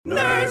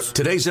Kliff.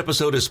 Today's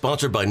episode is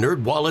sponsored by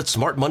NerdWallet's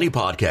Smart Money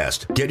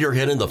Podcast. Get your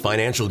head in the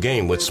financial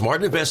game with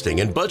smart investing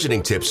and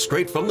budgeting tips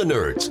straight from the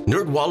nerds.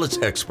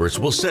 NerdWallet's experts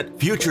will set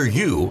future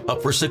you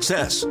up for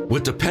success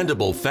with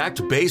dependable,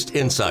 fact-based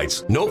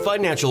insights. No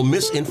financial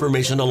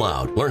misinformation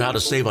allowed. Learn how to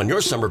save on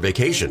your summer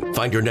vacation,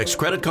 find your next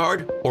credit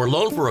card, or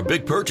loan for a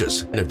big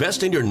purchase, and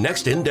invest in your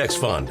next index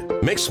fund.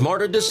 Make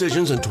smarter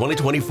decisions in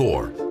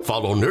 2024.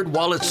 Follow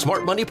NerdWallet's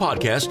Smart Money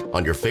Podcast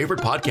on your favorite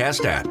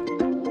podcast app.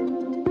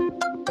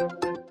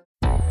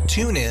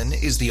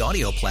 TuneIn is the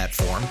audio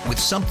platform with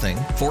something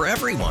for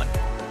everyone.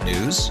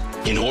 News.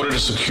 In order to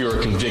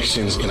secure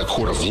convictions in a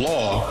court of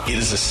law, it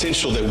is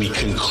essential that we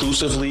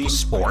conclusively.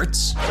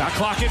 Sports. Shot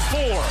clock at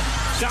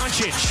 4.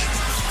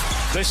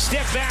 Doncic. The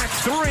step back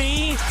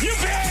 3. You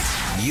bet.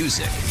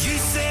 Music. You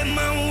set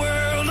my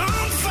world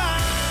on fire.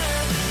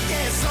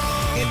 Yes,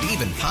 and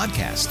even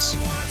podcasts.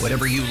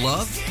 Whatever you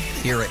love,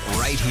 hear it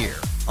right here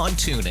on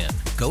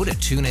TuneIn. Go to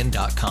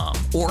TuneIn.com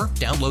or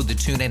download the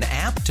TuneIn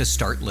app to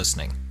start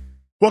listening.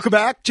 Welcome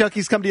back.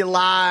 Junkies come to you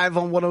live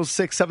on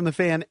 106.7 The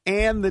Fan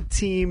and the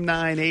Team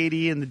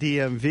 980 in the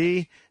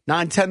DMV.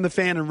 910 The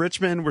Fan in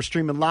Richmond. We're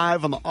streaming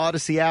live on the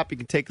Odyssey app. You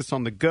can take us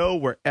on the go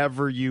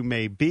wherever you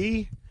may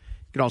be.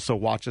 You can also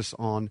watch us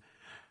on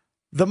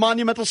the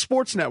Monumental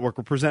Sports Network.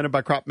 We're presented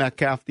by Crop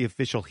Metcalf, the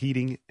official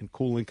heating and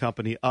cooling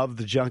company of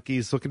the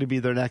Junkies. Looking to be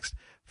their next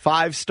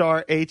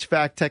 5-star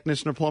HVAC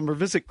technician or plumber.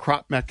 Visit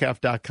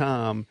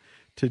cropmetcalf.com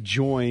to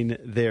join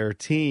their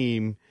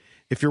team.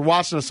 If you're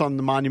watching us on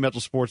the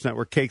Monumental Sports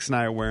Network, Cakes and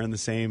I are wearing the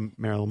same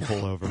Maryland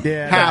pullover.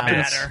 Yeah,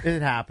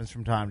 it happens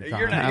from time to time.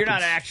 You're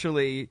not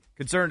actually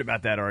concerned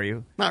about that, are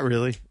you? Not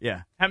really.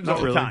 Yeah, happens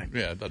all the time.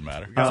 Yeah, it doesn't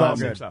matter. It's all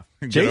good stuff.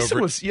 Jason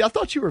was. Yeah, I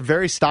thought you were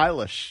very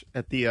stylish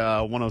at the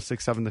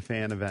 106.7 The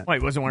Fan event. Wait,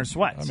 he wasn't wearing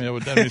sweats. I mean, it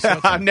would have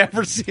sweats. I've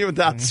never seen him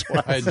without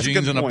sweats. I had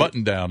jeans and a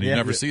button down. You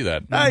never see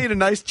that. He had a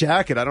nice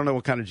jacket. I don't know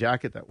what kind of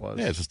jacket that was.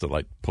 Yeah, it's just a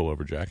light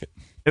pullover jacket.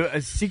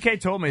 CK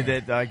told me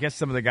that I guess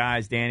some of the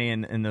guys, Danny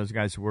and those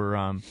guys,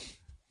 were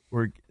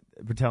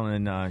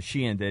telling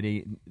Sheehan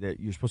that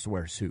you're supposed to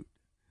wear a suit.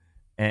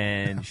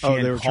 And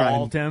Sheehan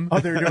called him. Oh,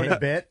 they were doing a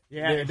bit?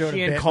 Yeah,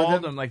 Sheehan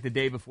called him like the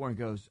day before and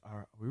goes,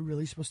 are we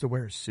really supposed to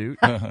wear a suit?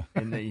 And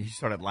then he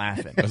started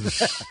laughing.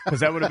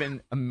 Because that would have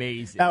been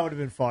amazing. That would have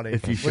been funny.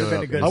 If you would have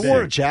been a good I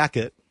wore a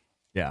jacket.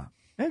 Yeah.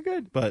 Yeah,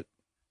 good. But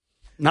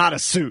not a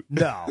suit.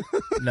 No.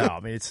 I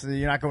mean,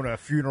 you're not going to a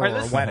funeral or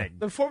a wedding.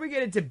 Before we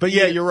get into But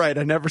yeah, you're right.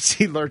 I never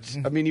see Lurch.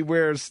 I mean, he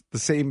wears the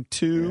same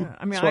two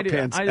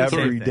sweatpants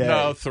every day.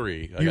 No,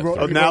 3.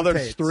 Now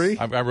there's 3?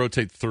 I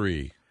rotate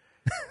 3.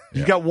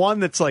 You got one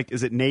that's like,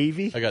 is it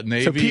navy? I got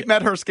navy. So Pete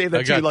Medhurst gave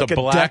that to you like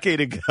a decade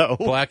ago.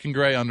 Black and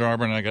gray Under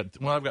Armour, and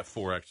I've got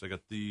 4 actually. I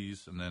got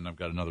these, and then I've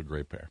got another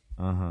gray pair.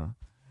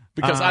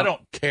 Because I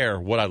don't care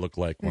what I look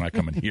like when I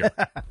come in here.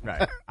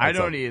 Right. I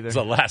don't either. It's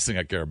the last thing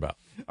I care about.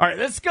 All right,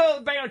 let's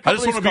go back on a couple I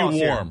just want to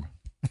be warm.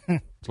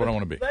 Here. That's what I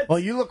want to be. Well,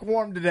 you look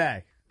warm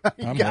today.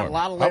 You got a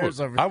lot of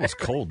layers over there. I was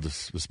cold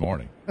this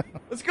morning.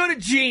 Let's go to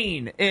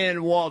Gene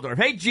in Waldorf.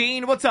 Hey,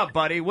 Gene, what's up,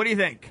 buddy? What do you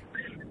think?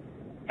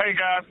 Hey,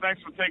 guys,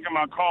 thanks for taking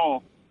my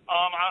call.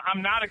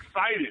 I'm not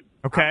excited.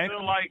 Okay. I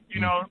feel like,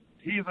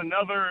 he's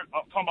another,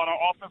 talking about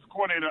our offensive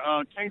coordinator,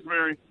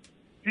 Kingsbury,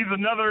 he's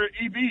another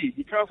EB.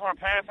 He comes from a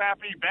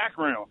pass-happy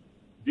background,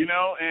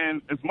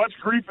 and as much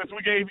grief as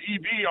we gave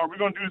EB, are we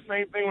going to do the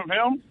same thing with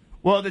him?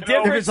 Well, the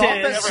difference is,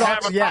 if his offense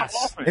sucks,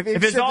 yes.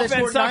 If his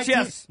offense sucks,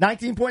 yes.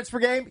 19 points per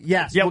game,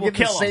 yes. Yeah, we'll give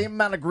kill him the same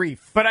amount of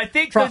grief. But I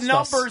think the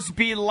numbers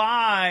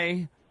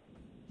belie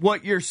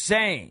what you're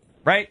saying,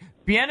 right?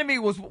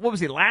 Bieniemy was, what was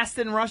he, last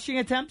in rushing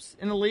attempts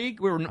in the league?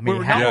 We were number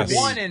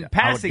 1 in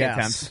passing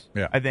attempts,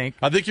 yeah. I think.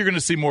 I think you're going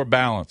to see more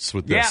balance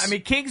with this. Yeah, I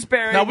mean,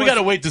 Kingsbury. Now, we got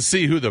to wait to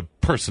see who the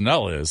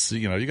personnel is.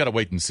 You got to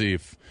wait and see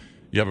if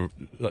you have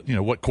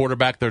what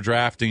quarterback they're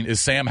drafting. Is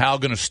Sam Howell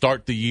going to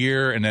start the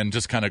year and then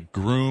just kind of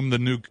groom the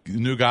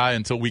new guy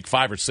until week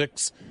 5 or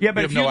 6? Yeah,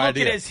 but if you look at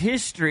his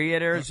history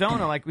at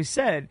Arizona, like we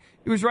said,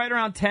 he was right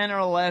around 10 or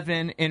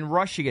 11 in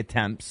rushing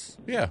attempts.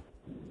 Yeah.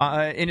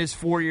 In his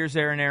 4 years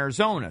there in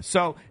Arizona.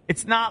 So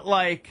it's not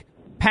like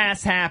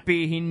pass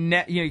happy.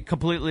 He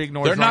completely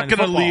ignores. They're not going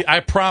to lead. I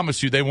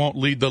promise you, they won't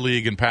lead the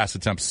league in pass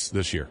attempts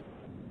this year.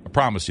 I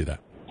promise you that.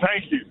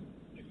 Thank you.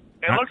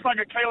 It looks like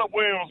a Caleb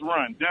Williams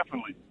run,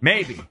 definitely.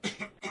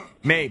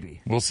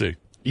 Maybe. We'll see.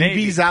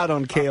 EB's out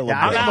on Caleb.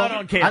 Yeah, I'm out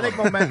on Caleb. I think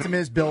momentum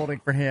is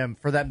building for him,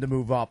 for them to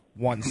move up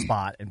one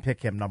spot and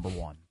pick him number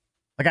 1.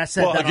 Like I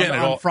said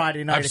on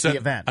Friday night at the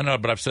event. I know,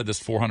 but I've said this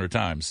 400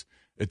 times.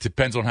 It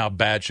depends on how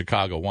bad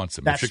Chicago wants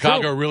him. That's if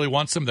Chicago true. really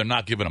wants him, they're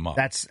not giving him up.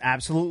 That's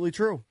absolutely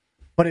true.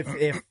 But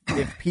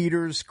if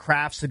Peters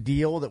crafts a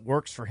deal that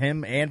works for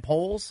him and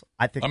Poles,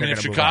 I think.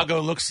 If Chicago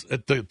looks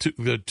at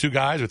the 2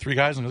 guys or 3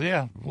 guys and goes,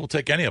 "Yeah, we'll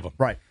take any of them."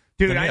 Right,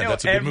 dude. I know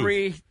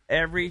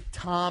every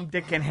Tom,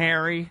 Dick, and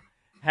Harry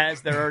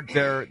has their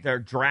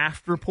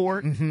draft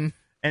report, and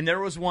there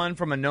was one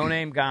from a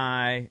no-name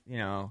guy,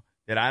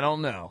 that I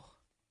don't know,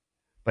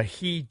 but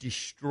he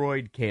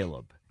destroyed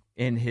Caleb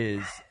in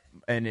his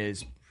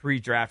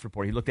pre-draft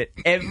report. He looked at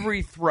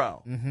every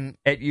throw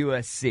at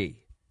USC,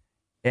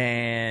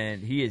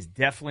 And he is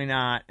definitely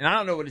not. And I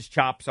don't know what his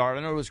chops are. I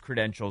don't know what his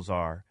credentials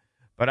are.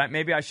 But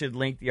maybe I should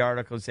link the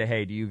article and say,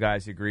 hey, do you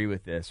guys agree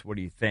with this? What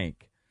do you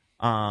think?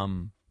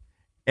 And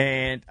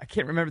I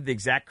can't remember the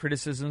exact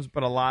criticisms,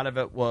 but a lot of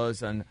it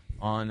was on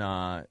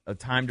a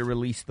time to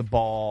release the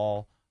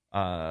ball,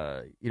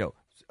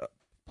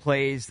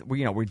 plays, where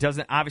he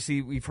doesn't,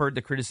 obviously we've heard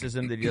the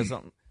criticism that he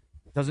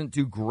doesn't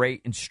do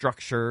great in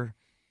structure,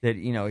 that,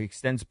 he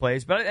extends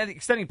plays. But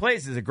extending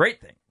plays is a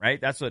great thing, right?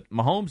 That's what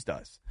Mahomes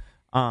does.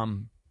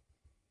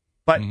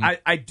 But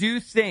I do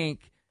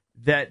think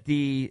that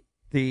the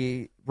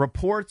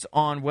reports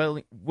on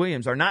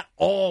Williams are not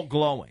all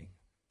glowing.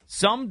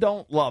 Some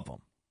don't love him.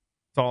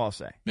 That's all I'll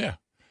say. Yeah.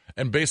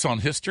 And based on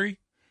history,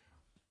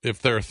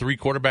 if there are 3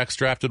 quarterbacks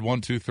drafted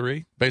 1, 2,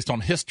 3, based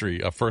on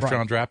history of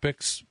first-round draft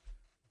picks,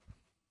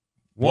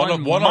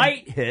 one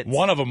might hit.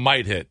 One of them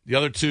might hit. The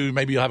other 2,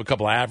 maybe you'll have a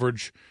couple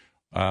average.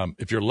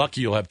 If you're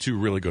lucky, you'll have 2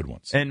 really good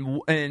ones.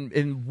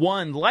 And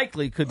one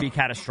likely could be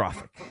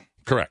catastrophic.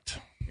 Correct.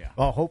 Yeah.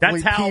 Well,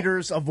 hopefully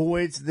Peters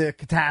avoids the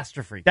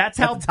catastrophe. That's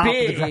how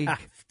big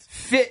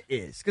fit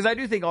is. Because I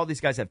do think all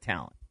these guys have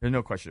talent. There's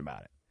no question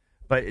about it.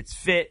 But it's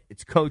fit,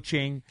 it's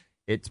coaching,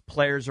 it's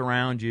players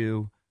around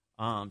you,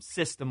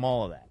 system,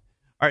 all of that.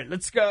 All right,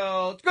 let's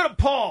go to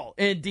Paul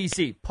in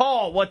D.C.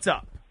 Paul, what's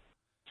up?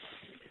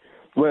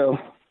 Well,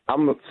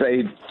 I'm going to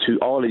say to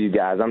all of you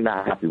guys, I'm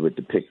not happy with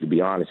the pick, to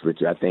be honest with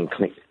you. I think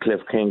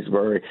Kliff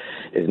Kingsbury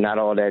is not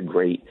all that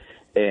great.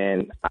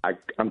 And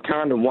I'm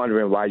kind of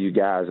wondering why you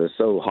guys are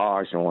so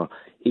harsh on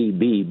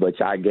EB,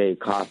 but I gave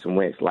Carson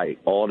Wentz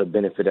all the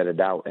benefit of the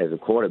doubt as a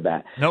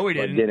quarterback. No, we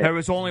didn't. There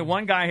was only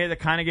one guy here that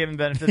kind of gave him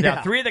benefit of the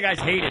doubt. 3 of the guys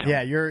hated him.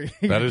 Yeah,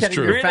 that is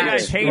true. 3 of the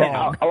guys hated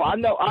him. Oh, I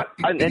know.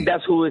 And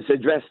that's who it's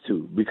addressed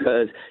to,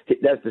 because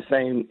that's the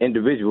same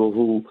individual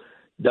who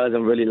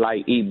doesn't really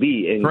like EB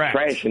and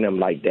trashing him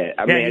like that.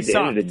 I mean, at the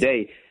end of the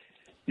day,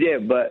 yeah,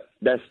 but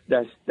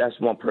that's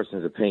one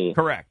person's opinion.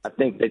 Correct. I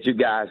think that you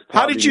guys.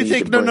 How did you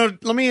think? No.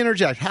 Let me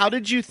interject. How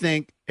did you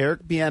think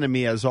Eric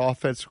Bieniemy, as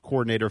offensive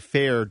coordinator,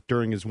 fared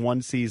during his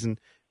one season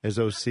as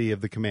OC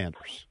of the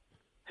Commanders?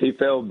 He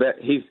fared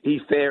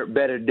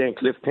better than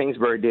Kliff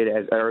Kingsbury did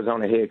as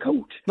Arizona head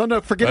coach. No,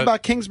 forget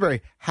about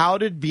Kingsbury. How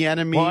did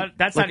Bieniemy?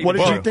 What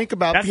did you think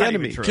about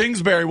Bieniemy?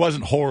 Kingsbury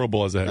wasn't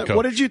horrible as a head coach.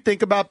 What did you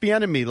think about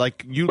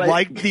Bieniemy? You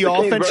liked the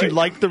offense, you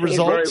liked the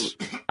results.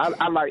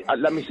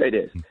 Let me say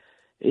this.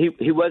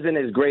 He wasn't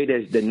as great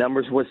as the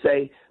numbers would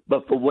say,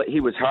 but for what he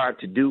was hired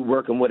to do,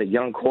 working with a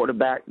young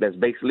quarterback that's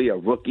basically a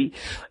rookie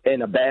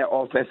and a bad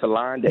offensive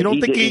line. You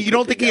don't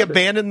think he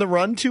abandoned the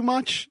run too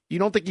much? You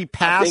don't think he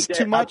passed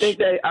too much?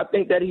 I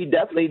think that he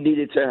definitely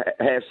needed to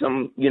have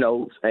some,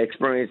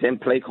 experience in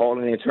play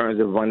calling in terms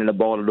of running the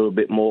ball a little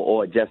bit more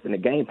or adjusting the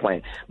game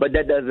plan. But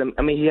that doesn't.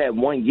 I mean, he had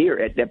 1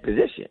 year at that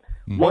position.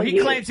 Well, he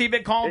claims he'd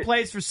been calling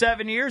plays for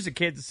 7 years at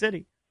Kansas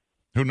City.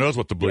 Who knows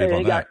what to believe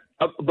on that?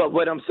 But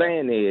what I'm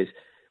saying is,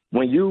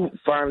 when you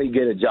finally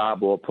get a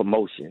job or a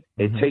promotion,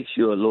 it takes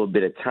you a little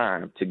bit of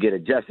time to get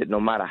adjusted,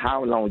 no matter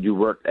how long you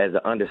worked as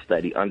an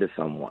understudy under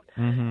someone.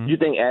 You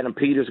think Adam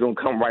Peters is going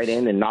to come right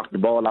in and knock the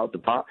ball out the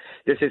park?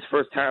 This is his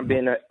first time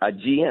being a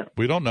GM.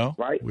 We don't know.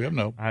 Right? We have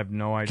no. I have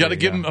no idea. Got to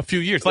give him a few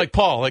years. Like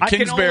Paul,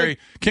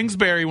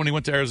 Kingsbury, when he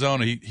went to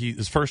Arizona,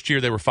 his first year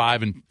they were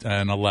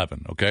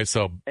 5-11. Okay,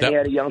 so he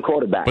had a young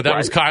quarterback. But that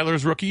was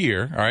Kyler's rookie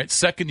year. All right,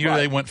 second year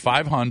they went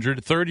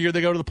 500. Third year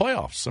they go to the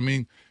playoffs. I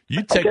mean,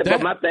 you take that.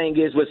 But my thing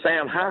is with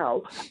Sam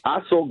Howell,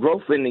 I saw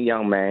growth in the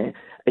young man.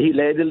 He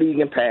led the league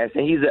in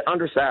passing. He's an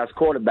undersized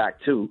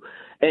quarterback too.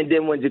 And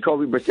then when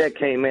Jacoby Brissett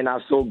came in, I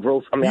saw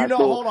growth. I mean,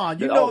 hold on.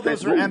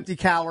 Those are empty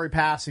calorie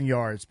passing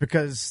yards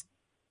because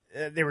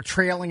they were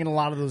trailing in a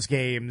lot of those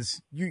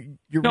games. You're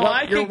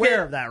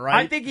aware of that,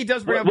 right? I think he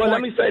does bring up. Well,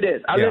 let me say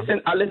this. I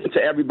listen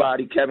to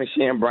everybody, Kevin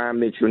Sheehan, Brian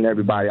Mitchell, and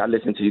everybody. I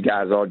listen to you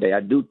guys all day.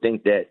 I do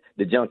think that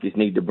the Junkies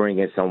need to bring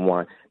in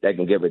someone that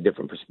can give a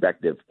different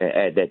perspective and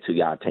add that to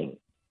y'all team.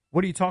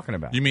 What are you talking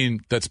about? You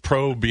mean that's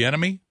pro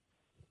Bieniemy?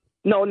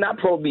 No, not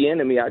pro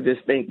Bieniemy. I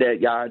just think that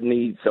y'all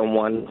need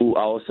someone who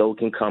also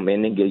can come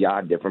in and give y'all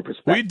a different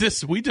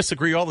perspective. We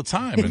disagree all the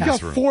time in this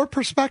this room. room. 4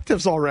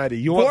 perspectives already.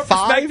 You want 4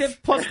 5? perspectives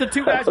plus the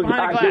 2 guys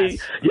behind the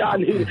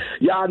glass.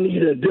 Y'all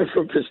need a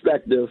different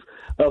perspective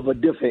of a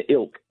different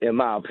ilk, in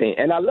my opinion.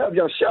 And I love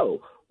your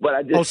show, but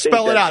I just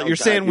spell it out. You're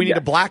saying we need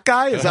a black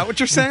guy? Is that what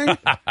you're saying?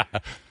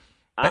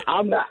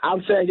 I'm not.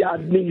 I'm saying y'all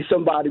need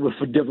somebody with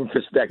a different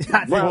perspective.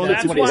 Well,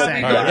 that's what he's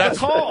saying. That's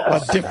call a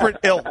different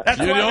ilk.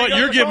 You know what?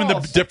 You're giving the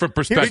different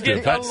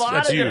perspective.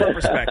 That's you. Different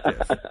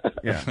perspective.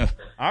 Yeah.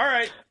 All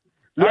right.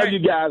 Love you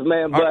guys,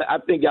 man, but I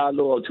think y'all a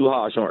little too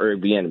harsh on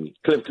Eric Bieniemy.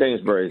 Kliff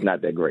Kingsbury is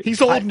not that great.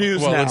 He's old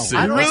news now.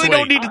 I really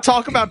don't need to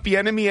talk about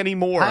Bieniemy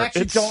anymore. I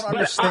actually don't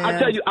understand. I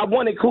tell you, I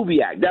wanted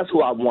Kubiak. That's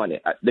who I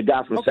wanted. The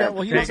guy from San Francisco.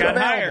 Well, he was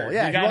unavailable.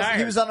 Yeah,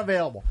 he was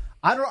unavailable.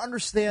 I don't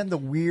understand the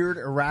weird,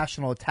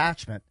 irrational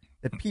attachment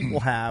that people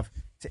have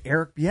to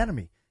Eric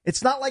Bieniemy.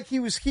 It's not like he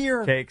was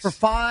here for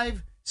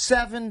 5,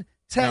 7,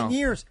 10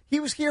 years. He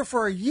was here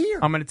for a year.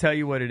 I'm going to tell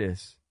you what it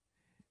is.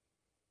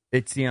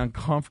 It's the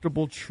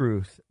uncomfortable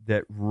truth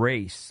that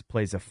race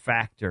plays a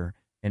factor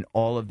in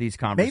all of these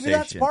conversations. Maybe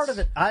that's part of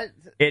it.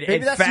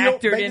 It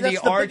factored in the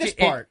biggest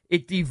part.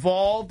 It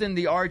devolved in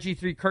the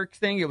RG3 Kirk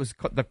thing. It was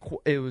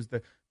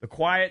the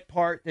quiet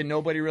part that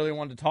nobody really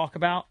wanted to talk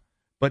about,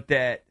 but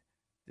that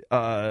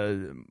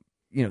the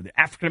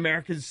African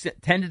Americans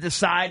tended to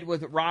side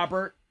with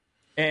Robert,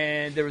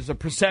 and there was a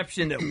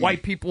perception that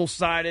white people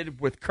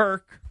sided with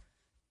Kirk.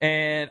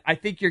 And I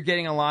think you're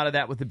getting a lot of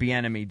that with the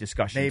Bieniemy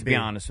discussion, to be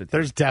honest with you.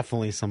 There's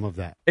definitely some of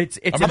that. It's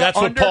that's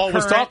what Paul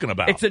was talking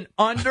about. It's an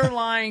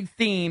underlying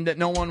theme that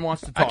no one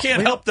wants to talk about. I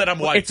can't help that I'm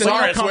white.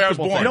 Sorry, that's the way I was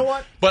born. You know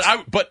what?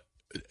 But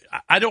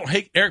I don't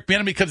hate Eric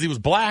Bieniemy because he was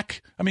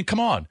black. I mean, come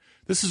on.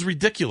 This is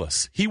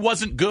ridiculous. He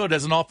wasn't good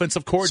as an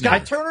offensive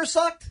coordinator. Scott Turner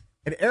sucked,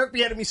 and Eric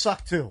Bieniemy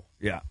sucked too.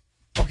 Yeah.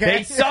 Okay.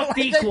 They sucked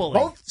equally. They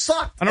both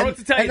sucked. I don't know what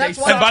to tell you. And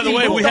by the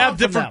way, we have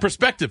different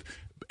perspective.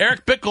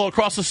 Eric Bickle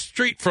across the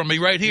street from me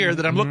right here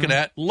that I'm looking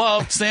at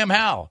loved Sam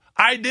Howell.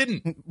 I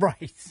didn't.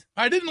 Right.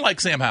 I didn't like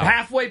Sam Howell.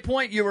 Halfway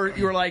point, you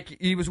were like,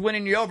 he was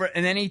winning you over,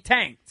 and then he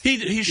tanked.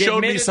 He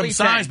showed me some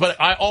signs, but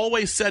I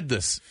always said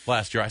this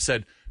last year. I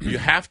said, you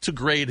have to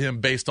grade him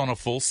based on a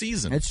full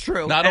season. It's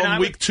true. Not on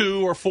week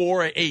 2 or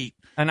 4 or 8.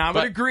 And I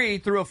would agree,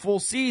 through a full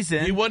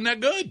season, he wasn't that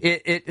good.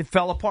 It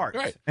fell apart.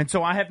 Right. And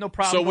so I have no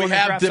problem. So we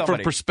have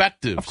different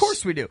perspectives. Of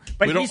course we do.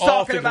 But we he's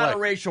talking about a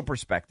racial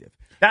perspective.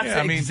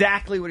 That's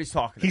exactly what he's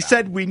talking about. He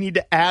said we need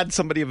to add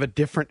somebody of a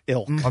different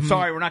ilk. I'm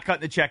sorry, we're not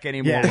cutting the check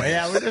anymore.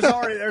 Yeah, there's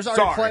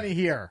already plenty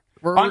here.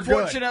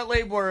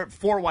 Unfortunately, we're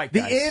 4 white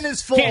guys. The inn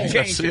is full. Can't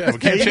change it. Yeah, we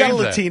can't you change got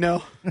a that.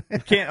 Latino.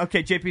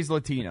 Okay, JP's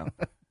Latino.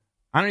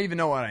 I don't even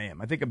know what I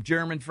am. I think I'm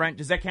German, French.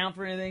 Does that count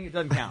for anything? It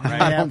doesn't count, right?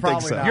 I don't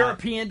think so.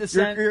 European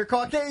descent. You're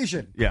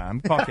Caucasian. Yeah, I'm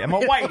Caucasian. I'm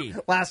a whitey.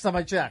 Last time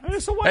I checked. I'm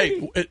just a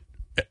whitey. Hey,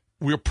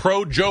 we're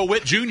pro Joe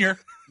Witt Jr.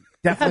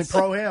 Definitely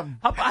pro him.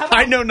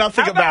 I know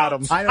nothing about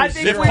him.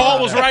 If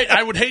Paul was right,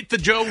 I would hate the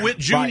Joe Witt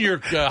Jr.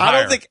 Hire.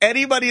 I don't think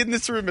anybody in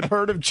this room had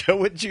heard of Joe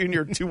Witt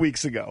Jr. 2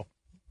 weeks ago.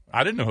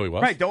 I didn't know who he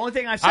was. Right. The only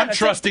thing I said, I'm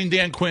trusting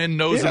Dan Quinn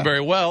knows him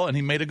very well, and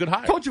he made a good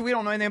hire. I told you we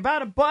don't know anything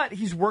about him, but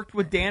he's worked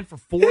with Dan for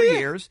 4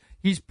 years.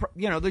 He's,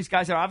 these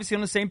guys are obviously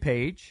on the same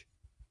page.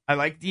 I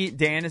like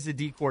Dan as a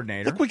D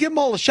coordinator. Look, we give him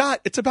all a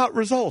shot. It's about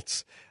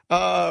results.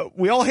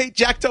 We all hate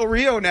Jack Del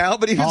Rio now,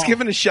 but he was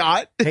given a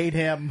shot. Hate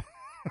him.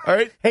 All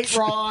right. Hate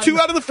Ron. 2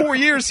 out of the 4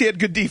 years, he had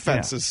good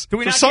defenses.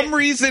 Yeah. For some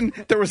reason,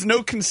 there was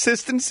no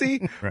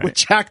consistency with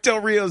Jack Del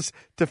Rio's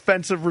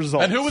defensive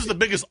results. And who was the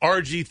biggest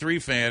RG3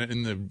 fan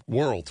in the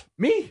world?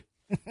 Me.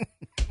 I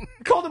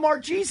called him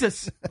Art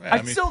Jesus.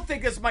 I still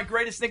think it's my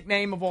greatest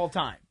nickname of all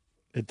time.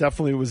 It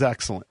definitely was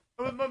excellent.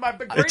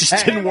 It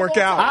just didn't work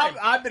out.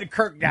 I've been a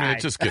Kirk guy. I mean,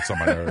 it just gets on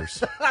my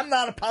nerves. I'm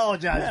not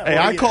apologizing. Hey,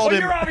 I called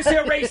him. You're obviously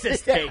a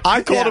racist. Kate.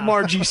 I called him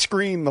RG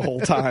Screen the whole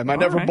time. I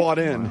never bought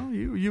in.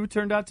 Well, you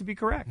turned out to be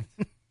correct.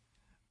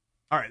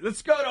 All right,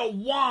 let's go to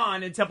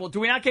Juan in Temple.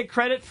 Do we not get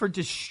credit for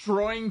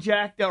destroying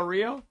Jack Del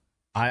Rio?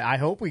 I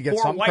hope we get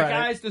 4 some white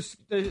credit.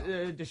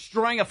 guys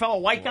destroying a fellow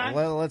white guy?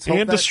 Well, let's hope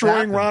and that's destroying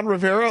happening. Ron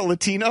Rivera,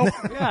 Latino.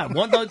 Yeah,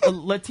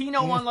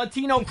 Latino on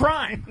Latino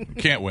crime.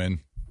 Can't win.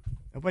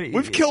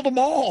 We've killed them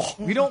all.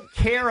 We don't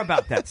care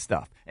about that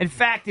stuff. In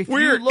fact, if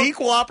we're you look,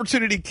 equal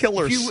opportunity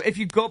killers. If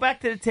you go back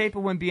to the tape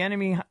of when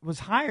Bieniemy was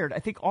hired, I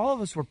think all of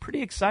us were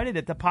pretty excited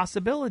at the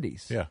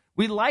possibilities. Yeah,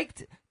 we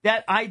liked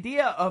that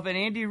idea of an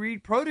Andy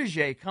Reid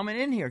protege coming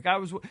in here.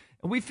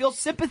 We feel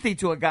sympathy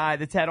to a guy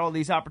that's had all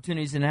these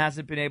opportunities and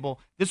hasn't been able.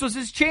 This was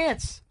his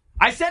chance.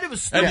 I said it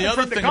was stupid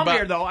for him to come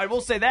here, though. I will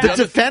say that the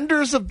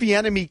defenders of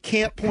Bieniemy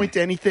can't point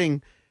to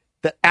anything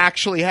that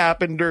actually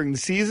happened during the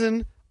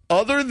season,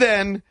 other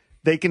than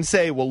they can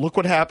say, well, look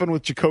what happened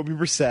with Jacoby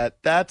Brissett.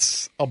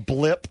 That's a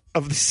blip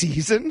of the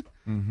season.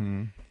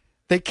 Mm-hmm.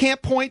 They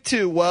can't point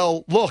to,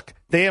 well, look,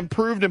 they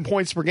improved in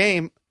points per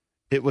game.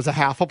 It was a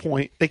 0.5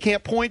 point. They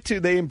can't point to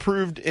they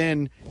improved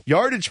in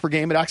yardage per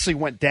game. It actually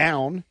went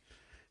down.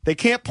 They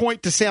can't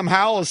point to Sam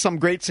Howell as some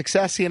great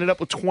success. He ended up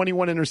with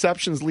 21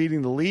 interceptions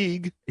leading the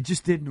league. It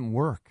just didn't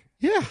work.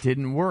 Yeah. It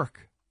didn't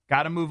work.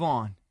 Got to move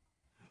on.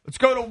 Let's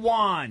go to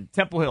Juan,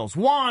 Temple Hills.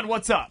 Juan,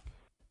 what's up?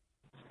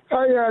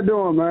 How y'all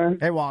doing, man?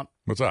 Hey, Juan.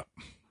 What's up?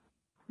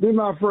 This is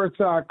my first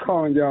time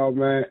calling y'all,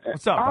 man.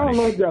 What's up, I don't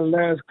know if that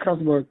last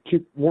customer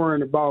keep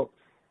worrying about,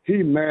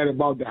 he mad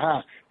about the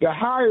hire. The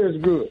hire is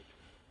good.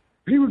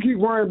 People keep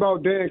worrying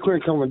about Dan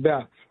Quinn coming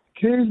down.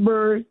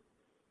 Kingsbury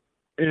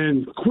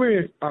and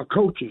Quinn are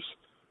coaches.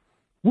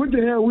 What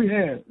the hell we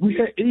had? We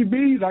had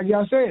EBs, like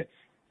y'all said.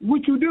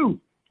 What you do?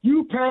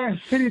 You pass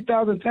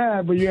 50,000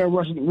 times, but we ain't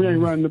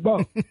running the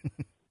ball.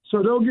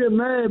 So don't get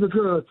mad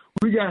because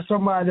we got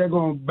somebody that's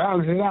going to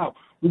balance it out.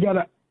 We got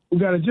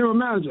a general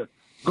manager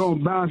going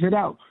to balance it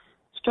out.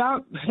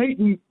 Stop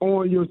hating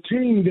on your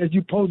team that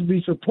you're supposed to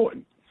be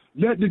supporting.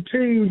 Let the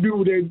team do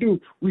what they do.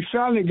 We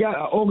finally got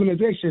an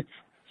organization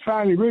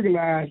finally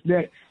realized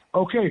that,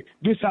 okay,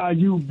 this is how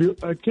you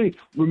build a team.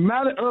 No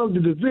matter of the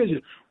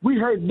division, we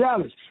hurt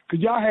Dallas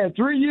because y'all had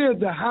 3 years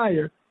to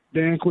hire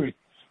Dan Quinn.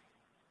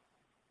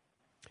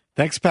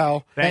 Thanks,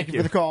 pal. Thank you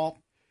for the call.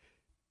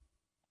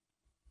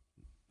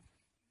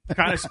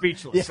 Kind of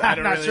speechless. Yeah, I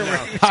don't really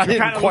know. I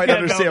didn't quite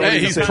understand what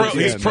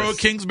he's pro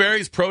Kingsbury.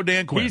 He's pro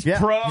Dan Quinn. He's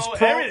pro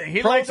everything.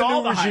 He likes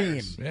all the regime.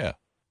 hires. Yeah.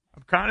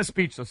 I'm kind of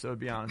speechless, to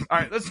be honest. All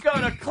right, let's go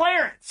to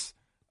Clarence,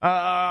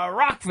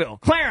 Rockville.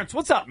 Clarence,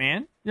 what's up,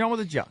 man? You're on with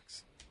the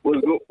Jux.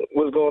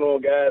 What's going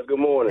on, guys? Good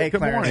morning. Hey,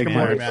 Good morning,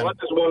 man. So I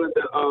just wanted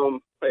to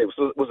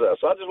what's up?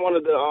 So I just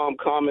wanted to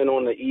comment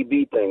on the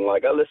EB thing.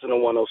 Like, I listen to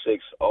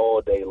 106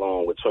 all day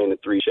long between the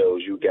three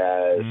shows. You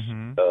guys,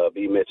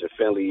 B. Mitch and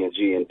Finley and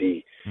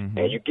G&D,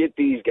 and you get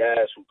these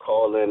guys who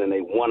call in and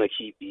they want to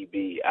keep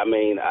EB. I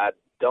mean, I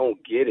don't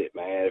get it,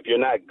 man. If you're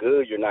not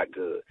good, you're not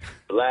good.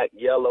 Black,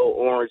 yellow,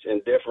 orange,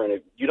 indifferent.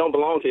 If you don't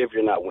belong here if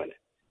you're not winning.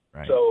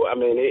 Right. So, I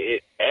mean,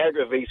 it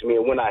aggravates me,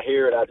 and when I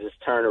hear it, I just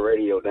turn the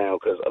radio down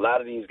because a lot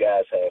of these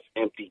guys have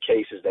empty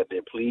cases that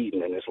they're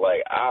pleading, and it's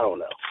like, I don't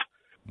know.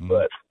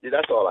 But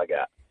that's all I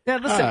got. Yeah,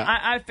 listen,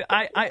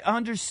 I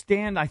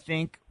understand, I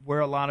think, where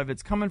a lot of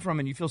it's coming from,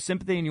 and you feel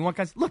sympathy, and you want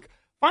guys. Look,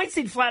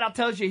 Feinstein flat out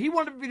tells you he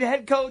wanted to be the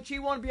head coach, he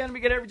wanted to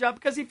get every job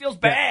because he feels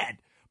bad.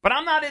 But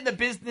I'm not in the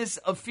business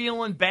of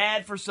feeling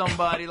bad for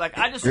somebody. Like,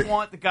 I just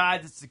want the guy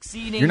that's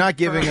succeeding. You're not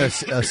giving a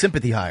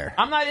sympathy hire.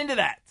 I'm not into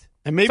that.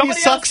 And maybe Somebody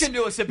it sucks. Else can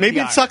do a sympathy maybe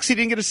hire. it sucks he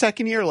didn't get a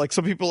second year. Like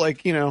some people,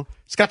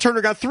 Scott Turner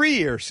got 3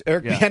 years.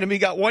 Eric Bieniemy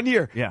got 1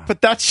 year. Yeah.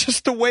 But that's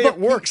just the way it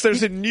works.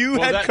 There's a new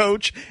head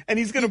coach, and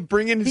he's going to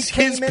bring in his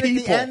people. He came in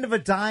at the end of a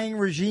dying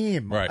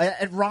regime. Right.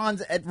 At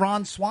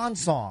Ron's swan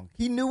song.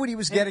 He knew what he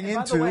was getting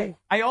into. By the way,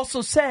 I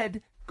also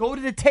said, go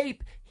to the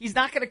tape. He's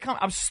not going to come.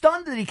 I'm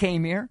stunned that he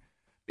came here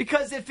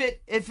because if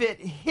it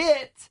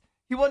hit,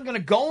 he wasn't going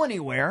to go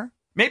anywhere.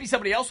 Maybe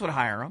somebody else would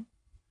hire him.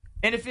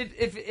 And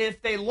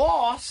if they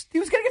lost, he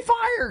was going to get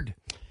fired.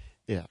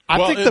 Yeah,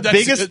 I think the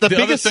biggest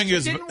other thing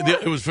is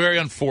it was very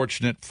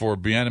unfortunate for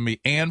Bieniemy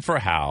and for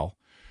Hal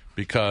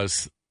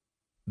because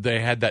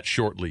they had that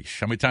short leash.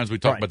 How many times we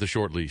talked about the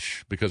short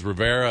leash? Because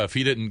Rivera, if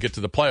he didn't get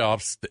to the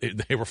playoffs,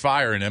 they were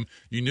firing him.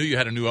 You knew you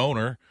had a new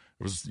owner.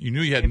 You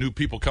knew you had new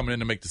people coming in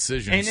to make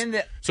decisions.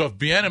 So if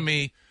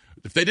Bieniemy,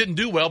 if they didn't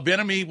do well,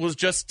 Bieniemy was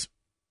just.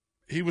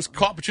 He was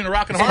caught between a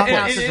rock and a hard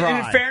place.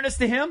 And in fairness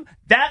to him,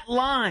 that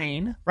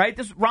line, right?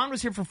 Ron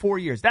was here for 4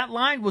 years. That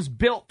line was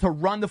built to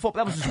run the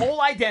football. That was his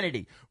whole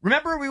identity.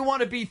 Remember, we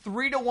want to be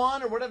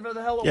 3-1 or whatever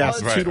the hell it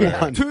was. Yes,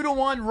 2-1.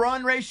 2-1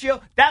 run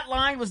ratio. That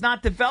line was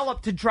not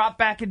developed to drop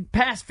back and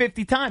pass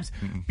 50 times.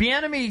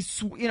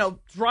 Bieniemy,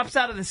 drops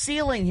out of the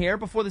ceiling here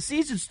before the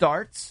season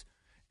starts,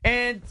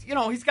 and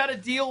he's got to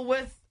deal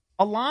with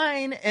a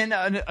line and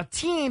a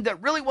team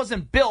that really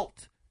wasn't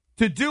built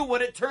to do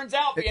what it turns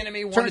out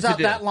Bieniemy wanted to do. Turns out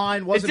that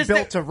line wasn't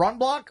built to run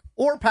block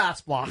or pass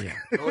block. Yeah.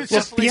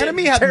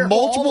 Bieniemy had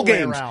multiple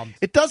games.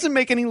 It doesn't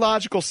make any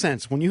logical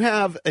sense when you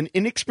have an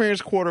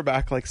inexperienced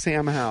quarterback like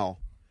Sam Howell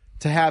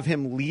to have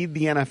him lead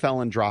the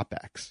NFL in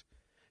dropbacks.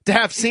 To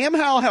have Sam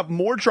Howell have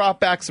more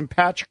dropbacks than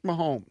Patrick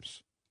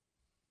Mahomes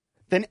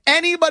than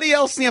anybody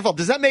else in the NFL.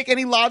 Does that make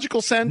any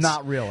logical sense?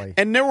 Not really.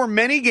 And there were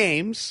many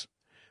games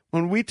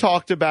when we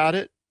talked about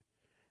it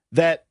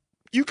that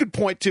you could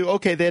point to,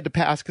 okay, they had to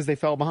pass because they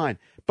fell behind.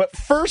 But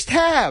first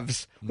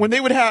halves, when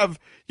they would have,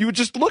 you would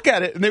just look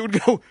at it and they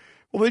would go,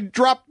 well, they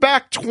dropped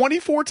back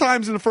 24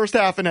 times in the first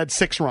half and had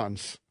 6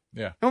 runs.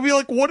 Yeah. And we'll be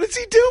like, what is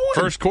he doing?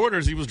 First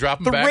quarters, he was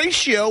dropping back. The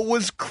ratio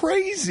was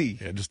crazy.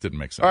 Yeah, it just didn't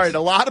make sense. All right, a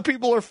lot of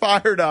people are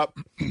fired up.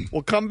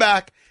 We'll come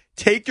back,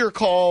 take your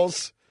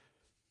calls.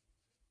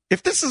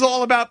 If this is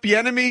all about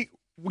Bieniemy,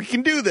 we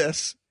can do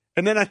this.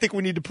 And then I think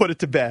we need to put it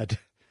to bed.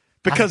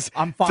 Because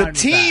I'm fine the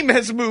team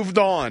has moved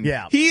on.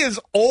 Yeah. He is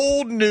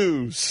old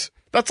news.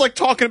 That's like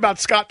talking about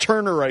Scott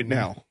Turner right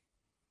now.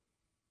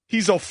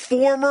 He's a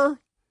former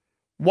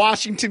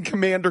Washington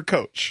Commander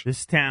coach.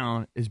 This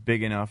town is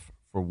big enough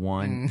for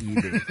one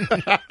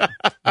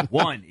EB.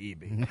 One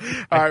EB.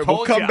 All right,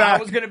 we'll come back.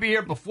 I was going to be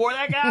here before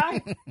that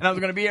guy, and I was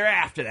going to be here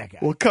after that guy.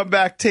 We'll come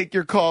back, take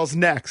your calls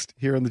next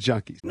here on the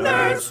Junkies.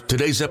 Nerds.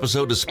 Today's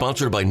episode is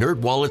sponsored by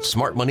NerdWallet's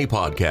Smart Money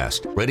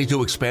Podcast. Ready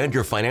to expand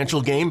your financial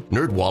game?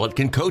 NerdWallet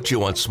can coach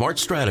you on smart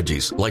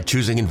strategies like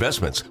choosing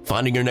investments,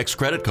 finding your next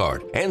credit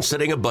card, and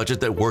setting a budget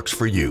that works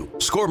for you.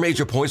 Score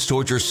major points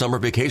towards your summer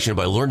vacation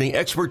by learning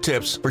expert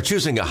tips for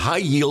choosing a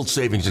high-yield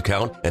savings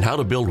account and how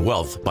to build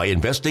wealth by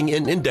investing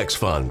in index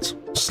funds.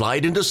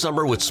 Slide into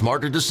summer with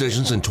smarter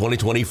decisions in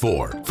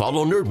 2024.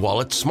 Follow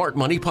NerdWallet's Smart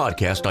Money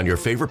Podcast on your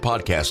favorite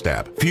podcast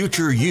app.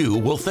 Future you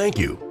will thank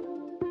you.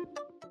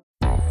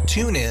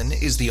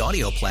 TuneIn is the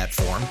audio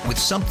platform with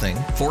something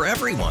for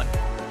everyone.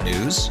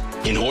 News.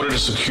 In order to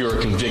secure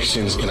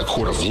convictions in a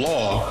court of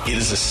law, it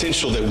is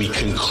essential that we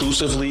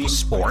conclusively.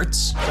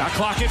 Sports. Shot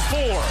clock at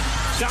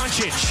 4.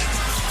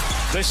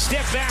 Doncic. The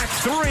step back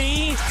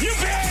 3. You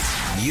bet.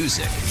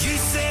 Music. You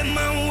set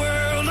my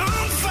world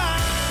on fire.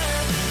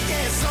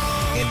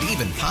 And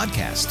even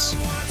podcasts.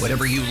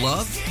 Whatever you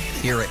love,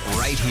 hear it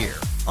right here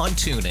on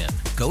TuneIn.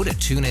 Go to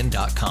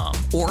TuneIn.com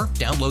or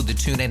download the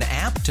TuneIn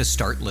app to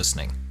start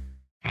listening.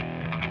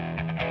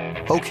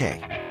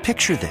 Okay,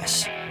 picture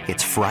this.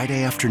 It's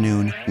Friday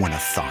afternoon when a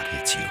thought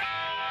hits you.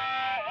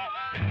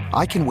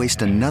 I can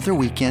waste another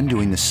weekend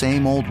doing the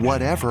same old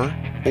whatever,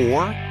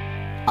 or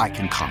I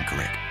can conquer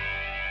it.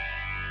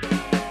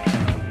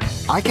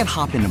 I can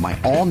hop into my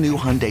all-new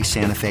Hyundai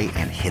Santa Fe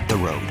and hit the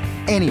road.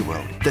 Any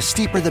road. The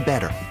steeper, the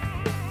better.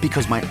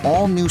 Because my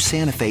all-new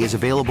Santa Fe is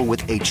available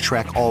with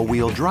H-Track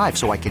all-wheel drive,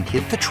 so I can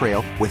hit the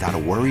trail without a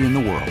worry in the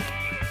world.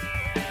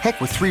 Heck,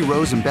 with 3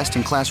 rows and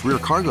best-in-class rear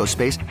cargo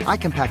space, I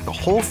can pack the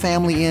whole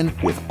family in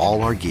with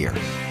all our gear.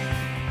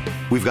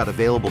 We've got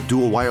available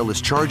dual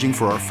wireless charging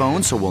for our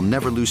phones, so we'll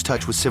never lose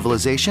touch with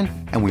civilization,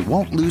 and we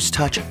won't lose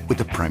touch with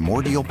the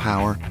primordial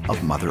power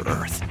of Mother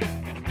Earth.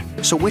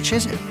 So which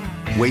is it?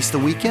 Waste the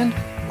weekend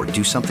or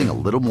do something a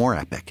little more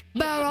epic?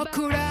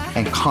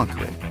 And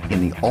conquer it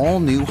in the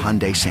all-new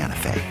Hyundai Santa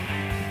Fe.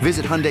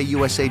 Visit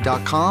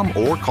HyundaiUSA.com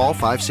or call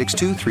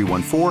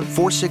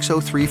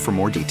 562-314-4603 for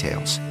more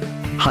details.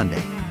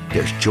 Hyundai,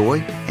 there's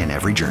joy in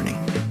every journey.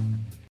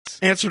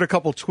 Answered a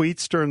couple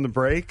tweets during the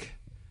break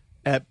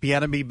at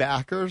Bieniemy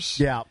backers.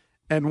 Yeah.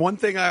 And one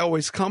thing I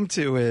always come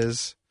to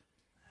is,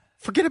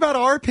 forget about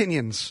our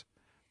opinions.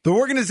 The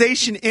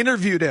organization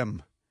interviewed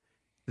him.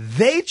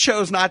 They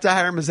chose not to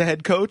hire him as a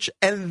head coach,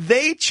 and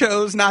they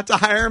chose not to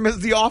hire him as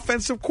the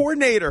offensive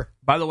coordinator.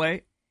 By the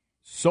way,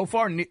 so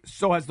far,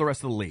 so has the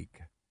rest of the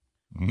league.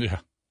 Yeah.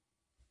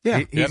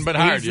 Yeah. He hasn't been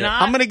hired yet.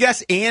 I'm going to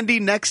guess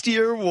Andy next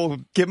year will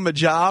give him a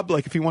job,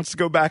 like if he wants to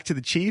go back to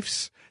the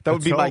Chiefs. That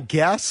would be my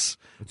guess.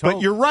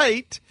 But you're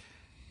right.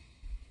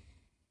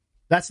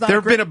 That's not there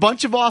have been a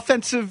bunch of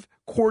offensive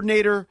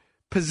coordinator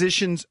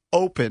positions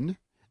open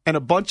and a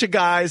bunch of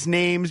guys'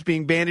 names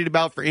being bandied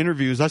about for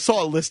interviews. I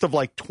saw a list of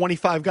like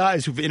 25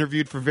 guys who've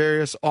interviewed for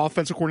various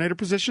offensive coordinator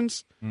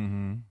positions.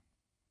 Mm-hmm.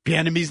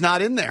 Bieniemy's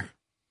not in there.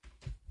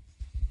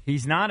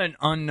 He's not an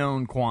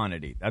unknown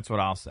quantity. That's what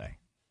I'll say.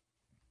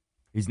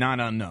 He's not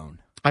unknown.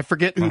 I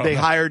forget who they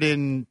hired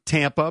in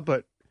Tampa,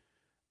 but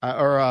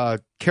or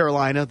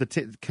Carolina.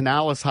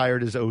 Canales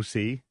hired as OC.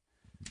 Yeah,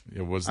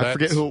 I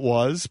forget who it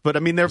was, but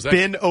I mean, there have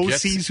been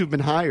OCs who've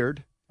been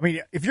hired. I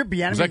mean, if you're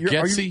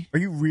Bieniemy, are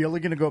you really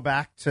going to go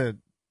back to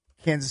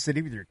Kansas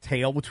City with your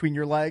tail between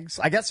your legs?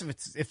 I guess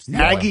if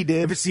Nagy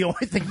did, if it's the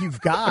only thing you've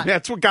got,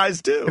 that's what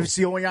guys do. If it's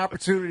the only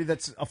opportunity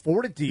that's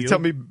afforded to you, tell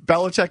me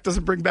Belichick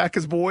doesn't bring back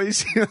his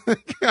boys.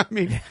 I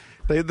mean,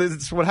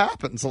 that's what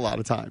happens a lot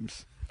of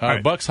times.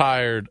 Bucks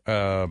hired.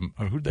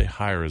 Who'd they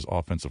hire as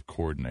offensive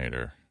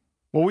coordinator?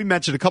 Well, we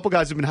mentioned a couple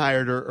guys have been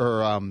hired.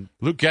 Or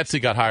Luke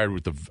Getsy got hired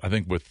with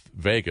with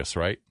Vegas,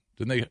 right?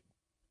 Didn't they?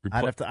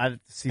 I'd have to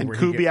see. And where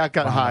Kubiak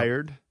got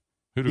hired.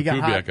 Who did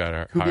Kubiak got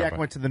hired? Kubiak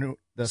went to the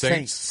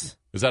Saints.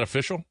 Is that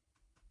official?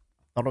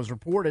 Thought it was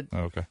reported.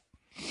 Oh, okay.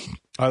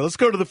 All right, let's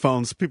go to the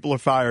phones. People are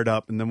fired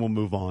up, and then we'll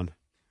move on.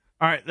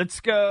 All right, let's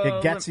go. Yeah,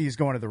 Getsy is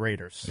going to the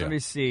Raiders. Let me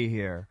see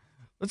here.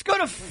 Let's go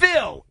to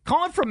Phil,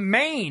 calling from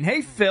Maine.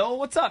 Hey, Phil,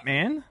 what's up,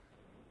 man?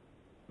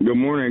 Good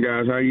morning,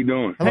 guys. How you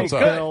doing? Hey,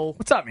 Phil.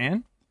 What's up,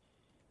 man?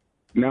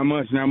 Not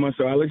much. So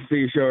I listen to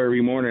your show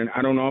every morning.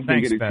 I don't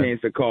often get a chance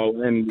to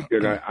call in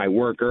because I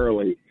work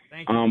early.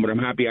 But I'm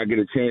happy I get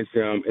a chance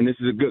to, and this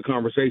is a good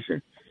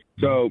conversation.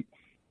 So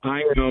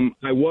I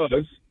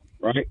was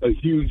a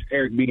huge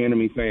Eric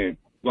Bieniemy fan.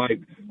 Like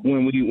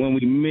when we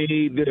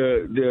made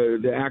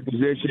the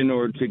acquisition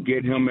or to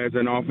get him as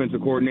an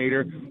offensive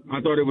coordinator,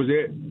 I thought it was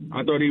it.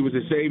 I thought he was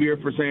a savior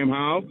for Sam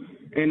Howell.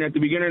 And at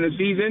the beginning of the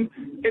season,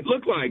 it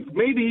looked like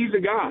maybe he's the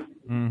guy.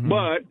 Mm-hmm.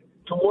 But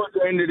towards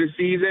the end of the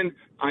season,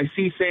 I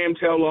see Sam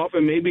tail off,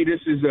 and maybe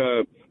this is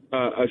a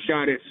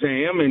shot at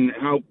Sam and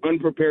how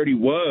unprepared he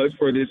was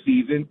for this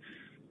season.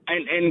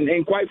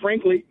 And quite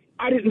frankly,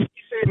 I didn't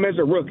see Sam as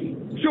a rookie.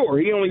 Sure,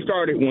 he only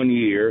started 1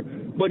 year,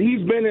 but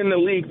he's been in the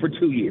league for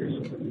 2 years.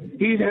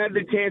 He's had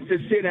the chance to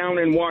sit down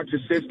and watch the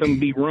system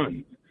be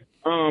run.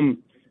 I'm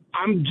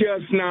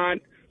just not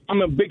 –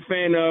 I'm a big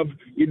fan of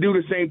you do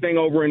the same thing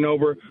over and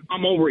over.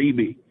 I'm over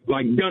EB,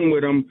 like done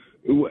with him.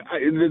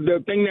 The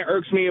thing that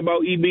irks me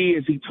about EB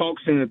is he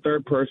talks in the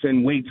third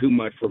person way too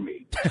much for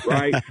me,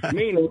 right?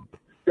 Meaning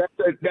that's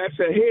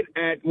a hit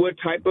at what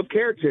type of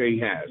character he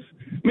has.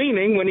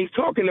 Meaning when he's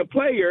talking to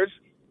players,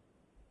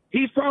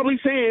 he's probably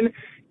saying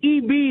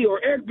EB or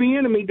Eric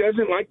Bieniemy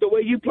doesn't like the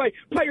way you play.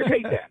 Players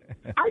hate that.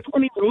 I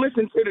can't even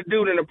listen to the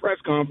dude in a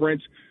press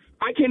conference.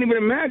 I can't even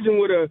imagine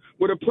what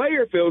a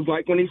player feels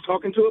like when he's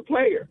talking to a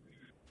player.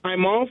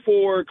 I'm all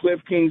for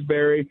Kliff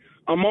Kingsbury.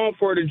 I'm all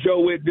for the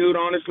Joe Witt dude.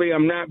 Honestly,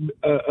 I'm not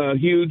a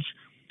huge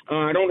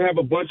I don't have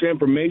a bunch of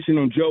information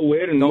on Joe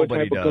Witt and what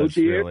type of coach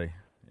he is.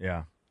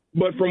 Yeah.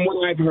 But from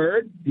what I've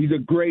heard, he's a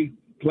great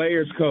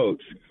players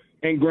coach.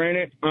 And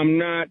granted, I'm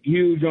not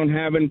huge on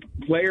having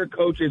player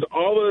coaches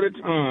all of the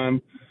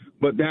time,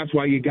 but that's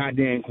why you got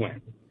Dan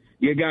Quinn.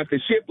 You got the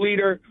ship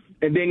leader,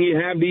 and then you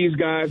have these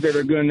guys that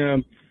are going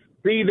to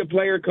be the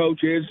player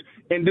coaches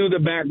and do the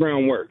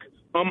background work.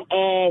 I'm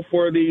all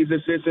for these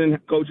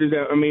assistant coaches.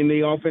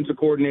 The offensive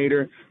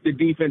coordinator, the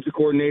defensive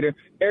coordinator.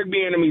 Eric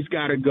Bieniemy's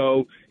got to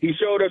go. He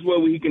showed us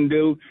what he can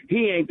do.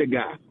 He ain't the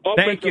guy.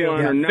 Thank you,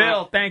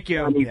 Phil. Thank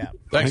you.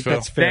 Thanks,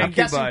 Phil. I'm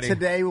guessing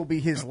today will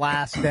be his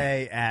last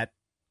day at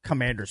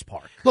Commander's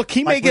Park. Look,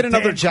 he may get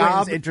another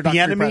job, the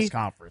enemy, press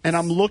conference. and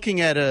I'm looking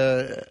at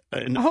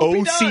an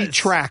OC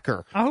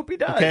tracker. I hope he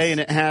does. Okay, and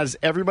it has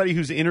everybody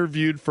who's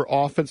interviewed for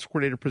offensive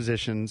coordinator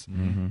positions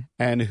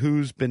and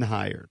who's been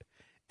hired.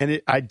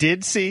 And I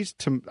did see,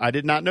 I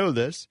did not know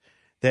this,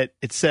 that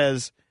it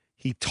says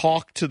he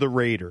talked to the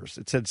Raiders.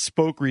 It said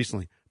spoke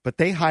recently, but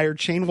they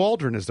hired Shane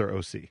Waldron as their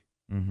OC.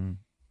 Mm-hmm.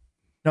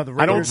 No, the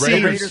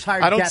Raiders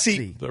hired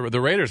Getsy. The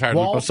Raiders hired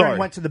Waldron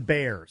went to the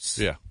Bears.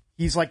 Yeah.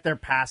 He's like their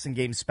passing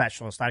game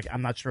specialist.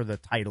 I'm not sure the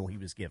title he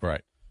was given.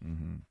 Right.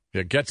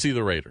 Yeah, Getsy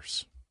the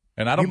Raiders.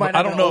 And I don't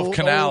know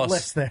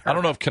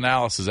if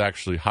Canales has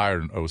actually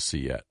hired an OC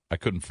yet. I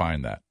couldn't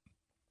find that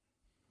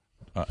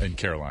in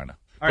Carolina.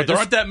 But there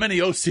aren't that many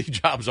OC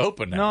jobs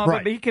open now. No,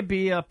 but he could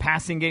be a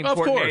passing game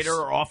coordinator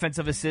or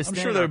offensive assistant.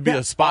 I'm sure there would be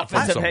a spot for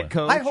him offensive somewhere. head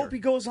coach. I hope he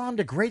goes on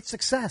to great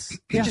success.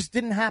 It just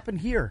didn't happen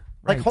here.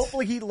 Like,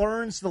 hopefully he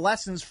learns the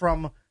lessons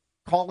from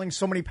calling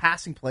so many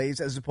passing plays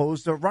as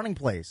opposed to running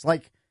plays.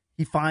 Like,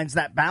 he finds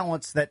that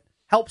balance that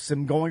helps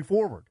him going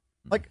forward.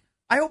 Like,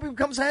 I hope he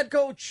becomes a head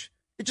coach.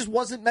 It just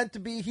wasn't meant to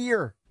be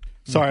here.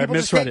 Sorry, People I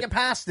just misread can't it. get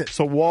past it.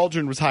 So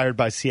Waldron was hired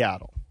by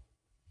Seattle.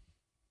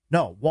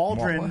 No,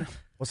 Waldron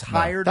was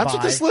hired by... That's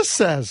what this list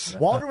says.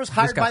 Waldron was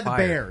hired by the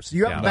Bears.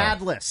 You have a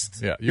bad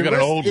list. Yeah, you Your got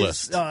an old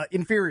list. Is,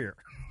 inferior.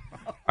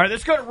 All right,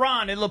 let's go to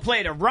Ron in La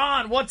Plata.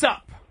 Ron, what's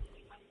up?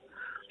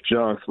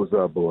 Junks, what's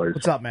up, boys?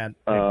 What's up, man?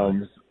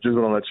 Just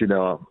want to let you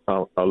know,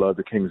 I love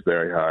the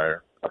Kingsbury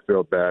hire. I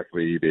feel bad for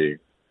ED.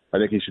 I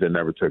think he should have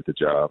never took the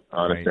job.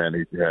 I understand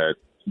he had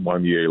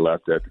 1 year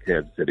left at the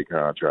Kansas City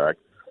contract,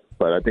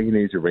 but I think he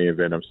needs to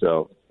reinvent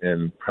himself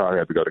and probably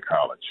have to go to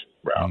college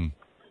route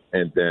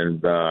and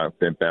then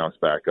bounce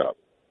back up.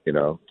 You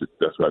know,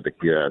 that's what I think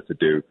he has to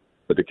do.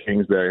 But the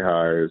Kingsbury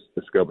hires,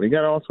 the scope. You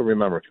got to also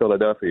remember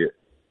Philadelphia,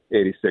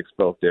 86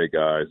 both their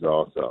guys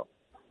also.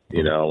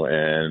 You know,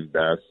 and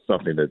that's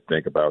something to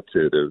think about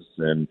too.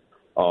 And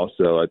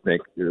also, I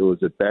think it was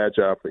a bad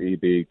job for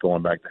EB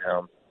going back to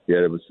him.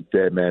 Yeah, it was a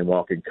dead man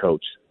walking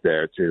coach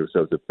there too,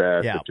 so it's a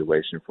bad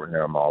situation for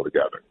him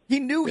altogether. He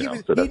knew he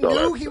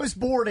was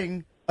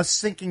boarding a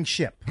sinking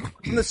ship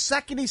from the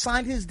second he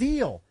signed his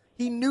deal.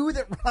 He knew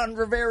that Ron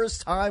Rivera's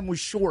time was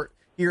short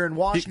here in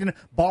Washington,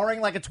 barring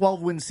like a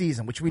 12-win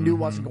season, which we knew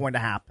wasn't going to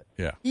happen.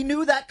 Yeah, he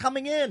knew that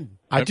coming in.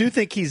 I do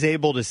think he's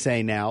able to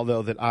say now,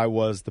 though, that I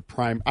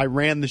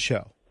ran the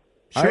show.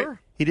 Sure. Right?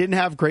 He didn't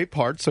have great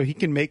parts, so he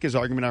can make his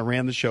argument, I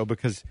ran the show,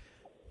 because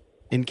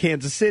in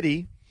Kansas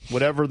City,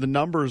 whatever the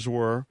numbers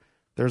were,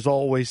 there's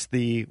always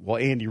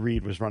Andy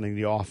Reid was running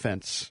the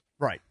offense.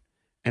 Right.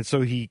 And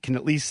so he can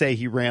at least say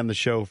he ran the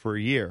show for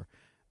a year.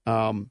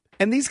 And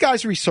these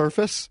guys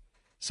resurface.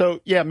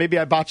 So, yeah, maybe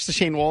I botched the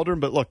Shane Waldron,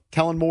 but look,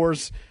 Kellen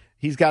Moore's,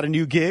 he's got a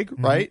new gig,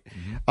 right?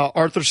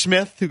 Arthur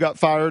Smith, who got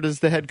fired as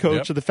the head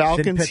coach of the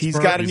Falcons, he's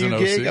got a new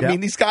gig. I mean,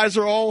 these guys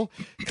are all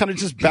kind of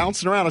just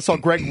bouncing around. I saw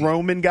Greg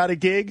Roman got a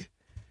gig,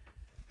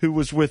 who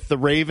was with the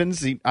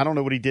Ravens. I don't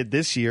know what he did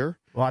this year.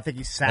 Well, I think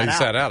he sat out. He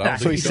sat out.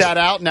 So he sat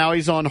out. Now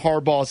he's on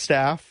Harbaugh's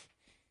staff.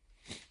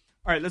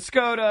 All right, let's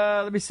go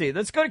to, let me see.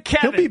 Let's go to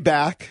Kevin. He'll be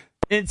back.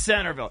 In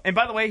Centerville. And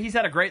by the way, he's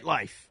had a great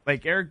life.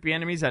 Like Eric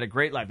Bieniemy's had a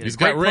great life. He's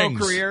got a great rings.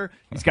 pro career.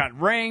 He's got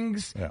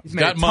rings. Yeah. He's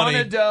made a ton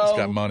of dough. He's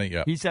got money.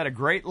 Yeah. He's had a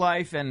great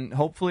life, and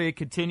hopefully it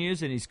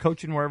continues, and he's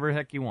coaching wherever the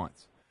heck he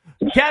wants.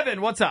 Kevin,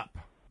 what's up?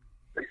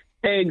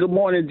 Hey, good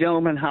morning,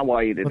 gentlemen. How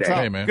are you today? What's up?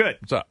 Hey, man. Good.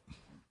 What's up?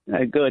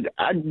 Good.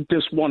 I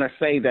just want to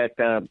say that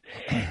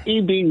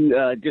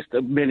EB just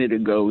a minute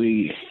ago,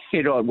 he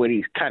when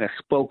he kind of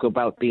spoke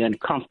about the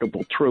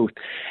uncomfortable truth,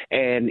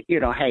 and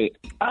hey,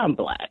 I'm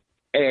black.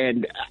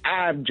 And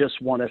I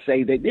just want to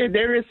say that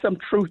there is some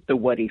truth to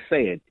what he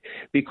said,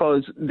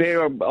 because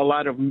there are a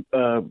lot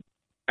of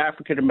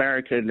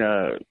African-American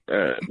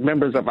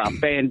members of our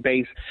fan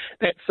base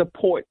that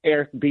support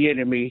Eric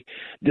Bieniemy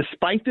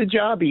despite the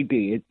job he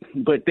did.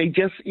 But they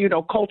just,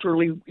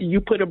 culturally, you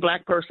put a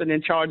black person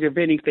in charge of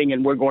anything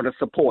and we're going to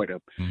support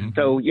him.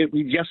 So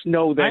we just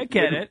know that.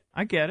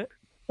 I get it.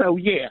 So,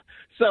 yeah.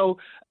 So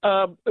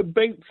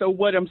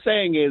what I'm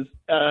saying is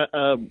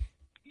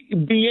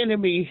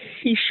Bieniemy,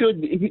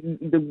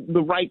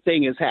 the right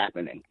thing is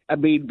happening. I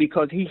mean,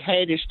 because he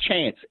had his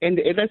chance. And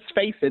let's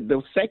face it,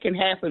 the second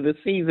half of the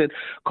season,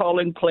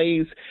 calling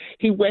plays,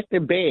 he wet the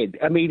bed.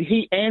 I mean,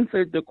 he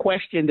answered the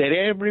question that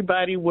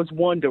everybody was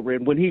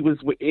wondering when he was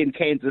in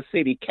Kansas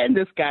City. Can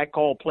this guy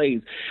call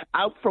plays?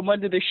 Out from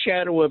under the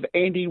shadow of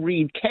Andy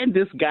Reid, can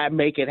this guy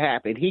make it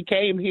happen? He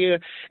came here,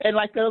 and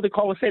like the other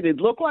caller said, it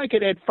looked like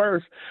it at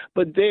first,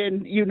 but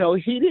then,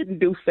 he didn't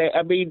do that.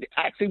 I mean,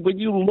 actually, when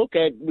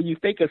you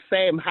think of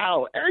Sam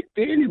Howell, Eric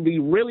Bieniemy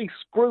really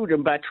screwed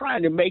him by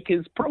trying to make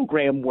his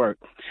program work.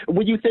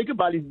 When you think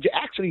about it,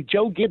 actually,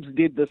 Joe Gibbs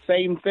did the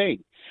same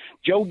thing.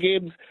 Joe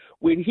Gibbs,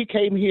 when he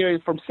came here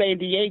from San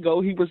Diego,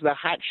 he was the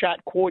hot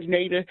shot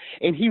coordinator,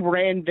 and he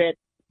ran that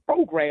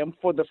program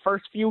for the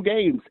first few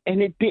games,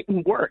 and it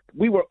didn't work.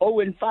 We were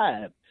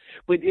 0-5.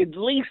 But at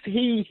least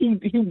he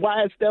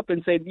wised up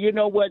and said, you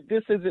know what,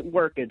 this isn't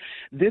working.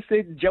 This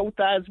is Joe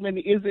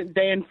Theismann, isn't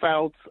Dan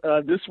Fouts.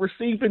 This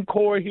receiving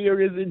core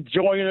here isn't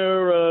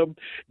Joyner,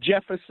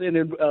 Jefferson,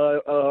 and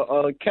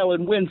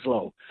Kellen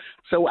Winslow.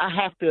 So I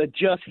have to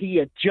adjust. He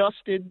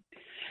adjusted,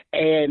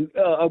 and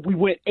we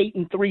went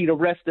 8-3 the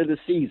rest of the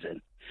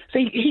season.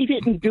 See, he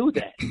didn't do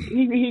that.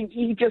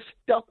 He just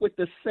stuck with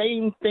the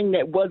same thing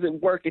that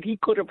wasn't working. He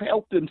could have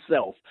helped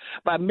himself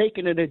by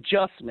making an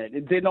adjustment.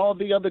 And then all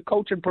the other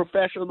coaching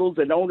professionals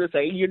and owners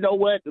say, you know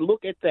what,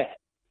 look at that.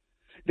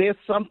 There's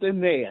something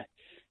there.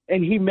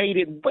 And he made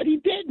it, but he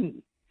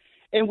didn't.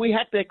 And we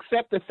have to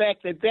accept the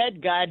fact that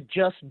that guy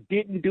just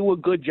didn't do a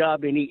good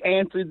job, and he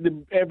answered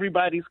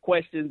everybody's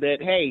question that,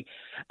 hey,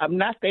 I'm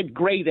not that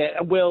great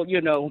at, well, you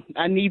know,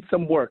 I need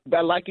some work.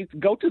 But like,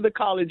 go to the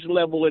college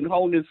level and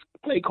hone his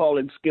play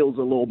calling skills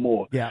a little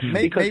more. Yeah,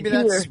 maybe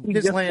that's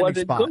his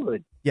landing spot.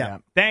 Good. Yeah.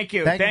 Thank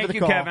you. Thank you,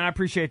 Kevin. I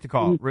appreciate the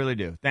call. Really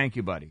do. Thank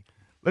you, buddy.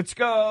 Let's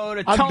go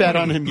to Tony. I'd bet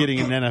on him getting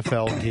an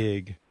NFL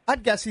gig.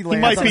 I'd guess he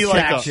might be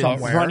like a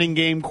somewhere. running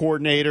game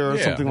coordinator or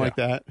something like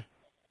that.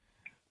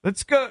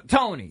 Let's go,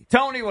 Tony.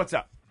 Tony, what's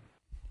up?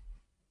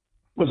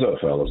 What's up,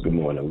 fellas? Good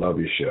morning. Love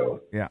your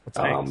show. Yeah,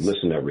 thanks.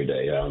 Listen every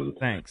day.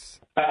 Thanks.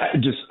 I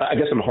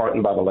guess I'm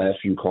heartened by the last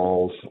few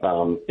calls.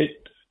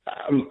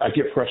 I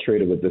get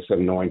frustrated with this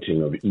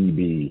anointing of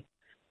EB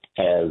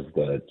as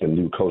the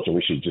new coach, and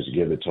we should just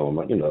give it to him.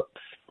 You know,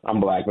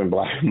 I'm black, been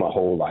black my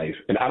whole life,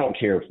 and I don't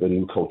care if the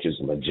new coach is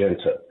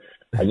magenta.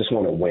 I just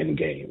want to win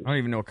games. I don't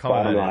even know what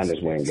color Bottom that line is.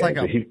 is win It's games.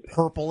 like a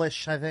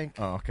purplish, I think.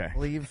 Oh, okay. I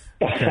believe.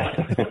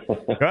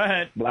 Go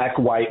ahead. Black,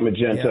 white,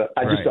 magenta.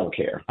 Yeah, I just don't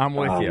care. I'm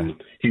with you.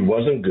 He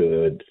wasn't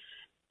good,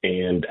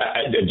 and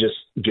I just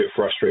get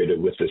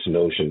frustrated with this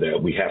notion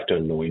that we have to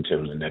anoint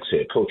him the next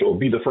head coach or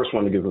be the first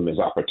one to give him his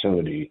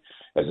opportunity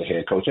as a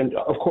head coach. And,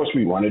 of course,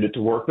 we wanted it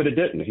to work, but it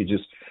didn't.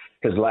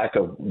 His lack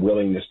of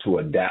willingness to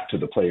adapt to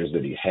the players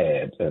that he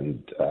had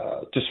and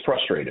just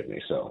frustrated me.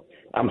 So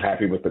I'm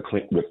happy with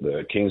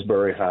the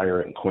Kingsbury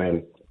hire and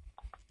Quinn.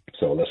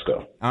 So let's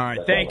go. All right,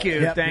 thank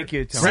you. Thank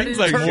you,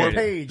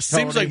 Tony.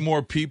 Seems like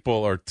more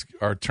people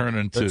are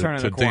turning to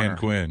the Dan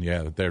Quinn.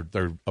 Yeah,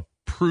 they're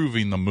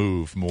approving the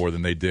move more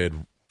than they did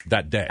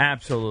that day.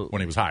 Absolutely.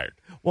 When he was hired.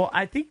 Well,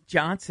 I think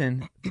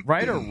Johnson,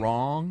 right or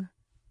wrong,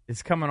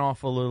 is coming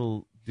off a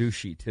little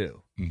douchey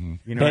too. Mm-hmm.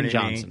 You know Ben what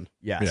I mean? Johnson.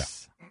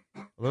 Yes.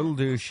 Yeah. A little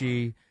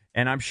douchey.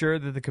 And I'm sure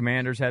that the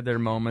Commanders had their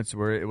moments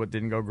where it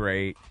didn't go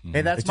great.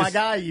 Hey, that's my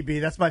guy, EB.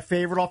 That's my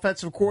favorite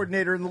offensive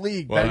coordinator in the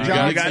league. Well, Ben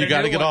Johnson. you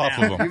got to get off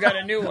of him. You got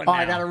a new one Oh, now.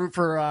 I got to root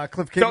for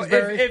Kliff So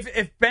Kingsbury.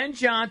 if Ben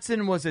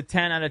Johnson was a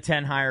 10 out of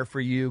 10 hire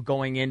for you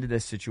going into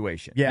this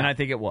situation, and I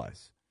think it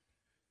was,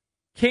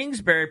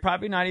 Kingsbury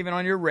probably not even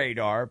on your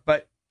radar,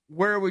 but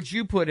where would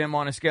you put him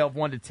on a scale of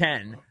 1 to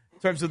 10 in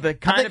terms of the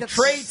kind of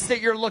traits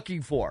that you're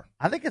looking for?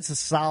 I think it's a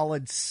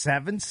solid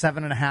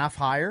 7.5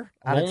 higher.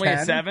 Only out of 10.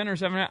 a 7 or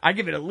 7.5? I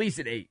give it at least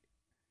an 8.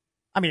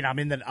 I mean, I'm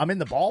in the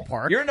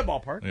ballpark. You're in the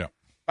ballpark. Yeah.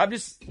 I'm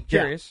just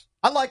curious.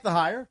 Yeah. I like the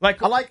hire.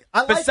 I like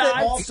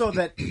that also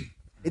that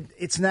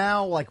it's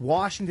now like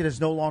Washington is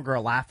no longer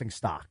a laughing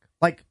stock.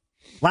 Like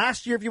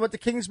last year, if you went to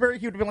Kingsbury,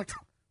 he would have been like,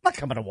 I'm not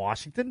coming to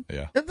Washington.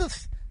 Yeah.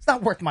 It's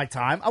not worth my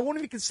time. I won't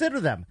even consider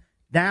them.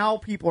 Now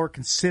people are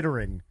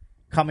considering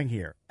coming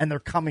here, and they're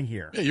coming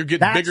here. Yeah, you're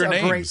getting bigger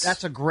names.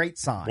 That's a great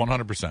sign.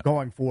 100%.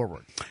 Going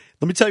forward.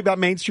 Let me tell you about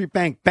Main Street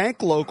Bank.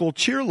 Bank local,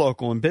 cheer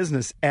local, and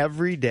business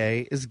every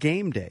day is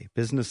game day.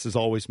 Business is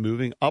always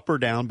moving up or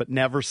down, but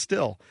never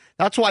still.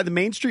 That's why the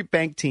Main Street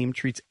Bank team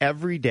treats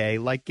every day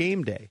like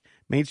game day.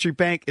 Main Street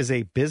Bank is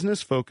a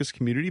business-focused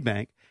community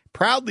bank,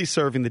 proudly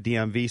serving the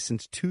DMV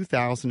since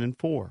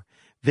 2004.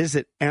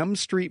 Visit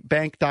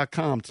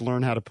mstreetbank.com to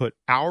learn how to put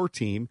our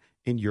team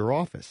in your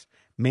office.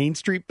 Main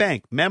Street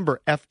Bank,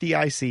 member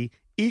FDIC,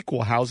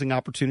 equal housing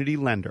opportunity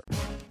lender.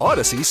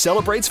 Odyssey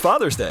celebrates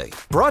Father's Day,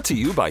 brought to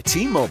you by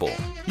T-Mobile.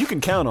 You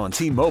can count on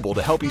T-Mobile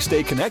to help you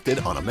stay connected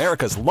on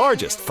America's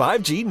largest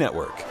 5G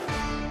network.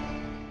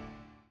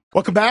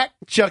 Welcome back.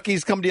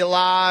 Chucky's coming to you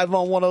live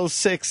on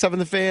 106.7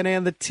 The Fan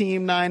and the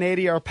Team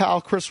 980. Our pal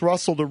Chris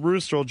Russell, the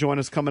Rooster, will join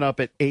us coming up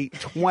at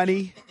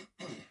 8:20.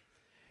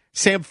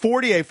 Sam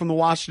Fortier from the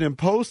Washington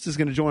Post is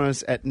going to join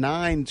us at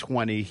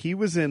 9:20. He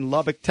was in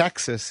Lubbock,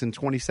 Texas in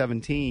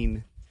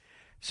 2017.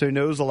 So he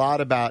knows a lot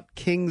about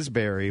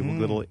Kingsbury with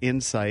little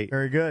insight.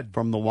 Very good.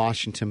 From the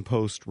Washington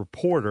Post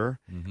reporter.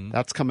 Mm-hmm.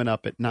 That's coming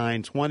up at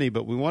 9:20.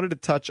 But we wanted to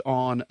touch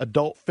on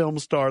adult film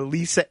star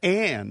Lisa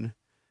Ann,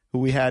 who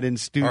we had in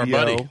studio. Our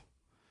buddy.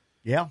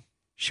 Yeah.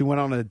 She went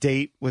on a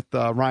date with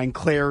Ryan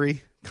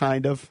Clary,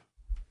 kind of.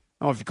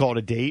 I don't know if you call it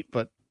a date,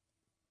 but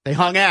they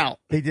hung out.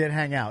 They did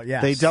hang out,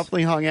 yes. They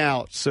definitely hung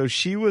out. So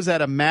she was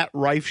at a Matt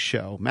Rife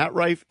show. Matt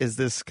Rife is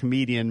this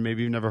comedian,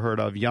 maybe you've never heard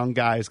of, young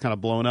guy who's kind of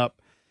blown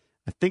up,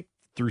 I think,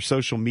 through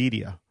social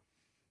media.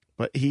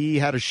 But he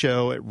had a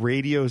show at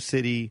Radio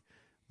City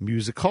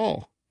Music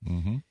Hall.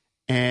 Mm-hmm.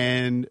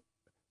 And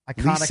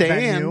iconic Lisa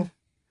venue. Ann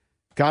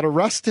got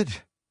arrested.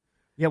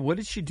 Yeah, what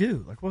did she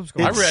do? Like, what was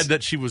going on? I read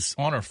that she was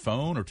on her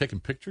phone or taking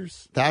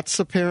pictures.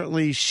 That's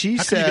apparently, she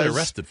How says. How can you get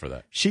arrested for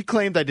that? She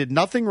claimed, I did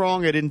nothing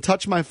wrong. I didn't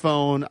touch my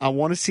phone. I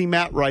want to see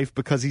Matt Rife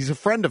because he's a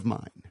friend of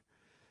mine.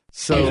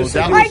 So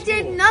I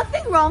did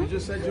nothing wrong.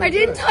 I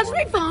didn't touch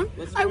my phone.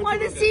 I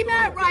wanted to see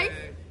Matt Rife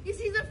because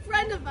he's a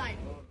friend of mine.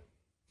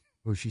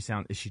 Is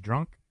she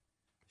drunk?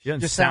 She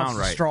doesn't just sound sounds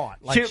right. distraught.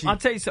 I'll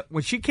tell you something.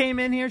 When she came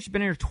in here, she's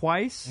been here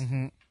twice.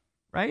 Mm-hmm.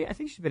 Right? I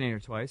think she's been in here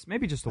twice.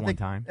 Maybe just the one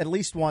time. At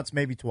least once,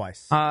 maybe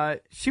twice.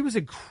 She was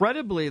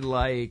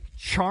incredibly,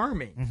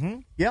 charming. Mm-hmm.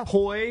 Yeah.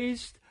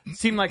 Poised.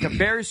 Seemed like a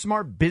very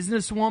smart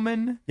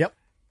businesswoman. Yep.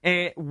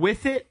 And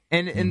with it.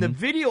 And in the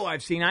video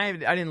I've seen, I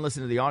didn't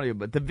listen to the audio,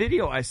 but the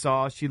video I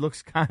saw, she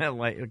looks kind of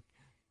like...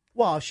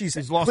 Well, she's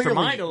lost her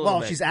mind a little bit.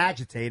 Well, she's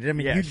agitated. I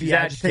mean, Yeah, you'd she's be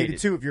agitated,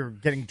 agitated. too, if you're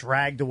getting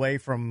dragged away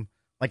from...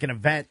 like an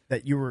event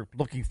that you were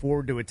looking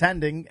forward to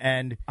attending,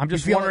 and I'm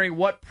just you feel wondering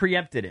what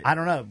preempted it. I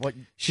don't know. What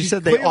She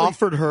said they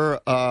offered her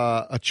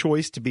a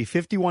choice to be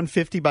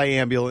 $51.50 by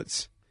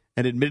ambulance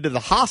and admitted to the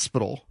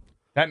hospital.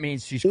 That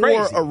means she's or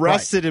crazy.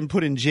 arrested and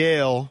put in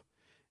jail.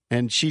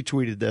 And she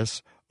tweeted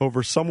this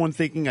over someone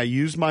thinking I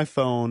used my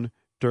phone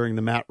during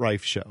the Matt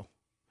Rife show.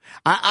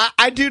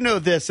 I do know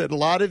this at a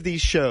lot of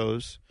these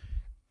shows.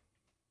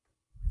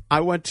 I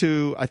went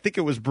to, I think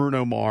it was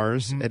Bruno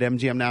Mars at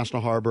MGM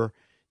National Harbor.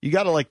 You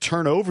got to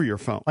turn over your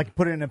phone. Like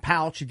put it in a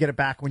pouch, you get it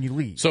back when you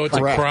leave. So it's a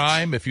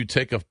crime if you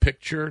take a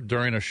picture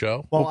during a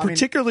show? Well,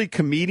 particularly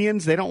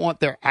comedians, they don't want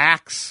their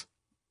acts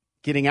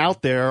getting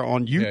out there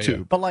on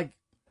YouTube. Yeah. But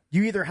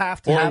you either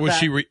have to Or have was that,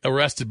 she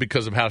arrested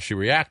because of how she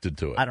reacted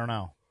to it? I don't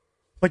know.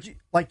 But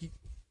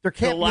there can't The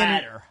be any,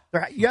 latter.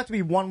 you have to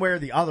be one way or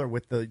the other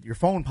with your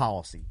phone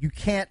policy. You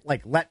can't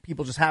let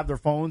people just have their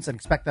phones and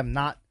expect them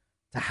not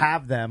to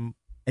have them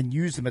and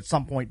use them at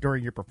some point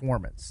during your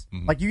performance.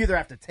 Mm-hmm. You either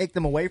have to take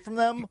them away from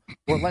them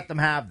or let them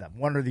have them,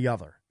 one or the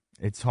other.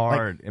 It's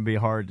hard. It'd be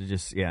hard to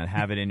just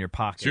have it in your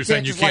pocket. So you're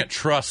saying you can't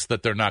trust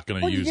that they're not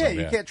going to use them?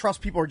 You can't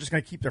trust people are just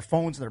going to keep their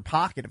phones in their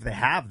pocket if they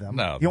have them.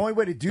 No, the only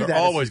way to do they're that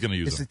always gonna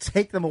use is them. to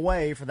take them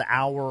away for the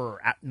hour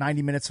or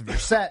 90 minutes of your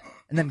set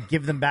and then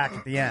give them back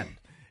at the end.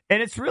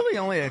 And it's really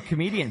only a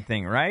comedian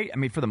thing, right? I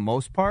mean, for the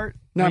most part.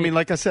 No, I mean,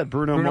 like I said,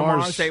 Bruno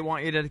Mars. They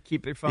want you to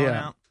keep your phone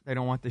out. They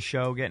don't want the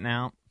show getting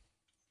out.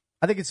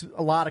 I think it's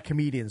a lot of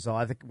comedians, though.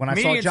 I think when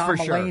Comedians, I saw John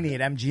for sure. Mulaney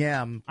at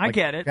MGM, I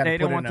get it. They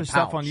don't want their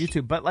stuff on pouch.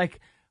 YouTube. But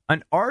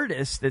an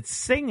artist that's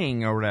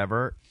singing or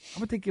whatever, I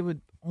would think it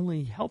would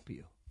only help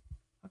you.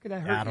 How could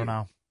that hurt you? I don't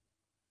know.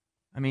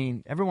 I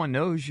mean, everyone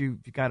knows you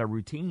got a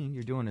routine.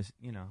 You're doing this,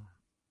 I don't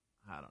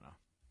know.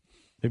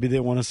 Maybe they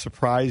want to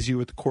surprise you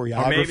with the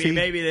choreography. Or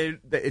maybe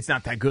it's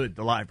not that good,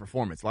 the live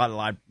performance. A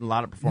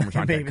lot of performers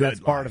aren't that Maybe good. that's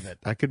part of it.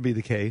 That could be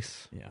the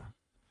case. Yeah.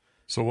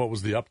 So what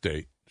was the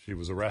update? She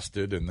was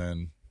arrested and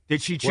then...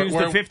 Did she choose the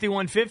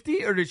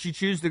 $51.50 or did she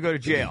choose to go to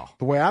jail?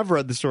 The way I've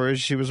read the story is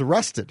she was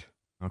arrested.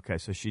 Okay,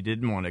 so she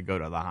didn't want to go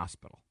to the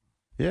hospital.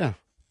 Yeah.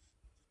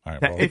 All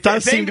right, well, it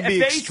does seem to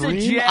be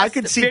extreme. I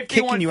could see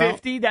kicking you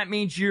out. That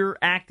means you're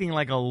acting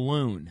like a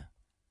loon.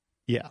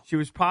 Yeah. She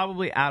was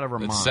probably out of her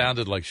mind. It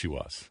sounded like she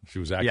was. She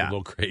was acting a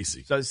little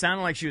crazy. So it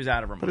sounded like she was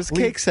out of her mind. But as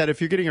Cake said,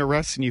 if you're getting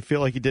arrested and you feel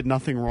like you did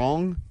nothing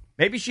wrong,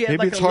 maybe she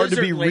had it's a hard to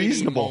lizard be lady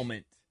reasonable.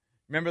 moment.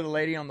 Remember the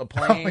lady on the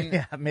plane? Oh,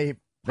 yeah, maybe.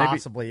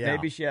 Possibly, yeah.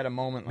 Maybe she had a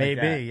moment like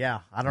that. Maybe, yeah.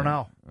 I don't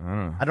know.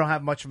 I don't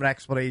have much of an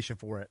explanation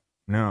for it.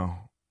 No.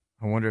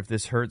 I wonder if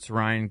this hurts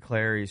Ryan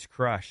Clary's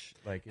crush.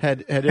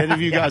 Had any of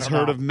you guys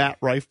heard of Matt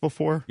Rife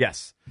before?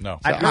 Yes. No.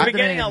 He's been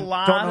getting a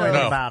lot. Don't know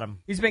anything about him.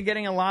 He's been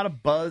getting a lot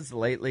of buzz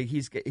lately.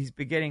 He's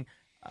been getting.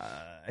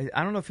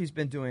 I don't know if he's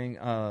been doing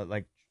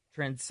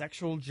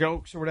transsexual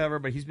jokes or whatever,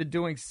 but he's been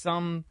doing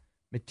some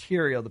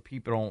material that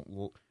people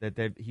don't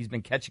he's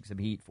been catching some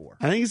heat for.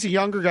 I think he's a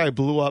younger guy who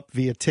blew up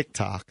via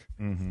TikTok,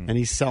 and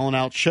he's selling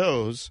out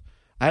shows.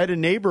 I had a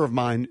neighbor of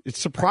mine. It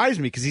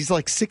surprised me because he's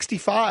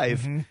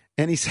 65,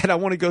 and he said, "I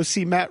want to go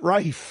see Matt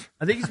Rife."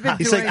 I think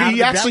he's been.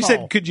 He actually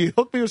said, "Could you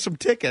hook me with some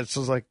tickets?" I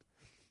was like,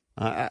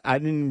 I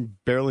didn't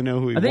barely know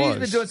who he was. I think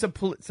he's been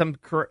doing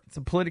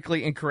some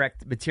politically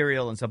incorrect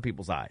material in some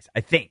people's eyes.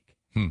 I think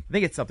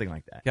it's something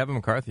like that. Kevin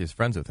McCarthy is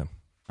friends with him.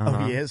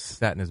 Oh, he is?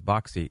 Sat in his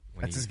box seat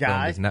when That's he his filmed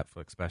guy? his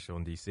Netflix special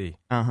in D.C.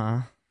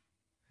 Uh-huh.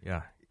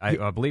 Yeah.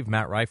 I believe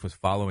Matt Rife was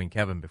following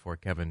Kevin before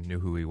Kevin knew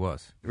who he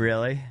was.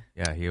 Really?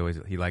 Yeah, he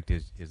liked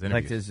his interviews.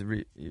 Liked his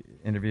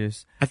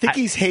interviews. I think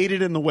he's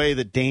hated in the way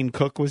that Dane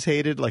Cook was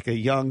hated, like a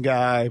young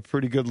guy,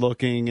 pretty good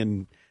looking,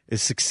 and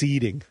is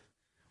succeeding.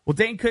 Well,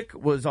 Dane Cook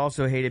was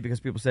also hated because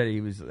people said he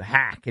was a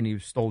hack and he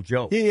stole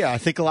jokes. Yeah. I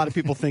think a lot of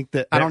people think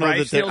that. I don't know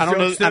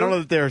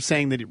that they're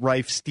saying that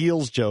Rife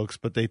steals jokes,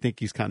 but they think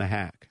he's kind of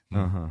hack.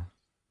 Uh-huh.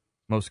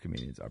 Most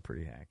comedians are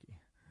pretty hacky.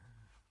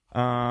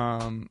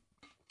 All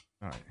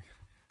right.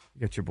 You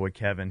got your boy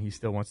Kevin. He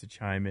still wants to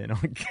chime in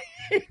on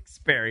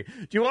Kingsbury.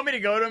 Do you want me to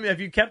go to him? Have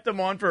you kept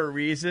him on for a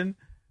reason?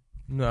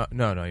 No, you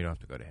don't have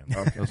to go to him.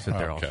 Okay. He'll sit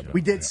there all show.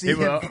 We did see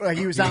him.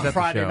 He was out at the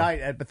Friday show.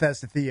 night at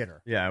Bethesda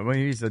Theater. Yeah, well,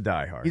 he's a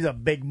diehard. He's a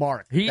big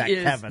mark. He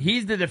is. Kevin.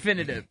 He's the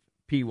definitive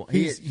P1.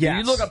 Yes.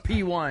 You look up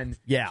P1.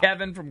 Yeah.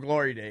 Kevin from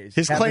Glory Days.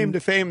 His claim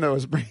to fame, though,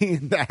 is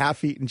bringing the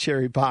half-eaten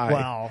cherry pie.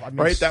 Well, I mean,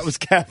 right? That was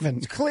Kevin.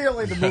 It's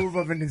clearly the move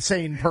of an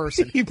insane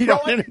person. He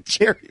brought in a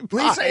cherry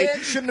pie. Lisa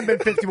Ann shouldn't have been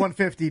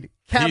 5150.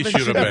 Kevin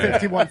should have been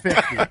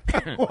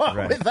 5150. Well,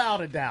 Right.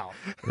 without a doubt.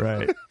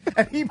 Right.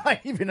 And he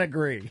might even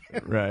agree.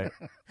 Right.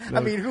 I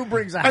mean, who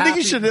brings a I think he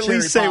half-eaten should at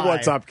least say cherry pie?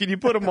 what's up. Can you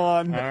put him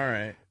on? All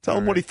right. Tell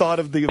him what he thought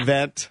of the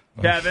event.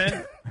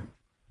 Kevin.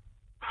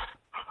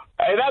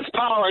 Hey, that's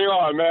powering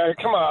on, man.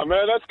 Come on,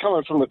 man. That's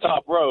coming from the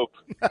top rope.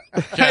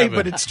 Hey,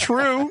 but it's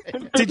true.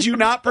 Did you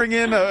not bring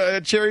in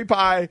a cherry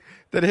pie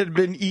that had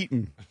been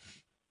eaten?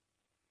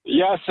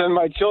 Yes, and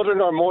my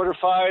children are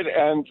mortified,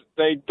 and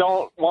they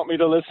don't want me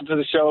to listen to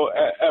the show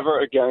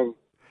ever again.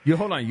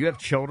 Hold on. You have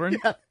children?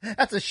 Yeah,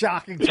 that's a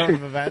shocking turn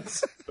of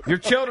events. Your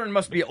children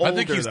must be older, I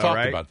think he's though, talked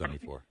right? about that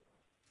before.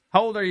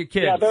 How old are your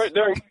kids? Yeah,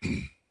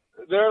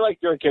 they're like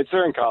your kids.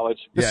 They're in college.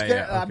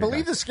 I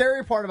believe the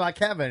scary part about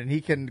Kevin, and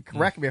he can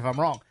correct me if I'm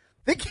wrong,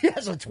 I think he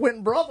has a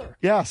twin brother.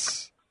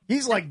 Yes.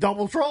 He's like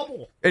double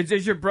trouble.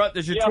 Is your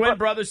twin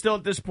brother still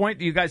at this point?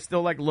 Do you guys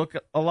still look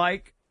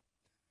alike?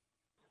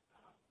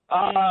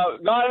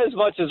 Not as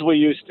much as we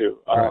used to.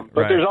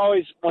 But there's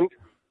always one.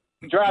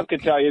 Drav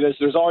could tell you this.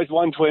 There's always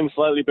one twin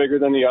slightly bigger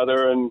than the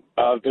other, and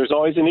there's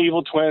always an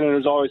evil twin, and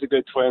there's always a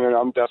good twin, and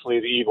I'm definitely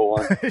the evil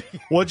one.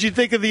 What'd you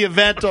think of the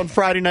event on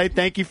Friday night?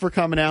 Thank you for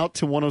coming out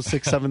to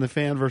 106.7 The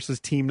Fan versus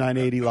Team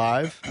 980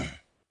 Live.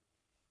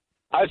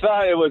 I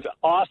thought it was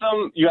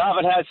awesome. You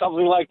haven't had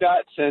something like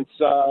that since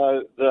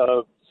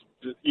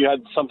you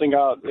had something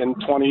out in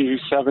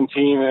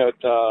 2017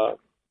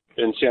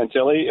 in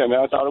Chantilly, and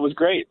I thought it was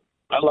great.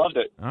 I loved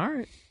it. All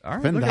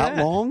right. Been that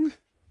long?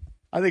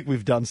 I think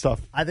we've done stuff.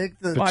 I think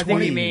I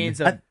think he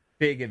means a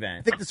big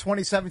event. I think the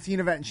 2017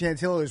 event in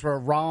Chantilly was where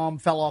Rom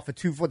fell off a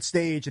 2-foot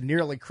stage and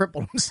nearly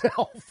crippled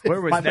himself. Where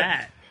was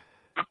that?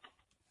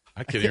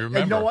 I can't even remember.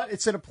 And you know what?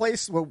 It's in a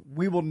place where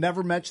we will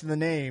never mention the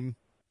name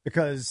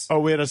because... Oh,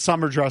 we had a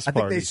summer dress party.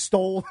 I think they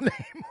stole the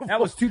name.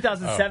 That was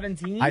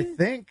 2017? I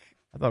think.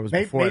 I thought it was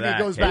maybe, before maybe that.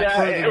 It goes back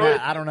further than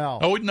that. I don't know.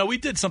 Oh, no, we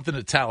did something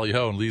at Tally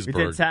Ho in Leesburg.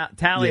 We did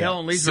Tally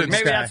Ho in Leesburg.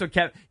 Maybe that's what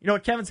Kevin... You know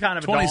what? Kevin's kind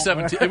of a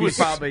 2017. It was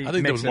probably. I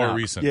think it was more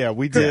recent. Yeah,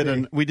 we did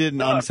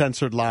an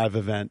uncensored live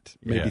event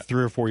maybe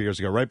 3 or 4 years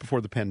ago, right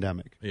before the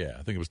pandemic. Yeah,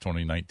 I think it was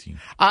 2019.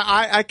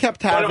 I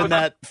kept having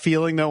that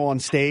feeling though on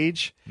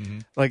stage,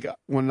 like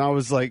when I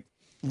was like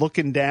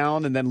looking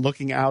down and then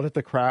looking out at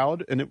the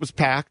crowd, and it was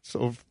packed,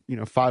 so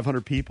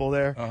 500 people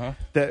there.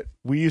 That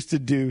we used to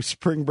do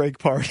spring break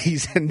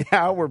parties, and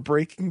now we're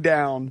breaking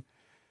down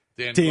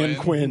Dan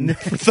Quinn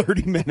for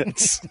 30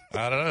 minutes.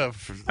 I don't know.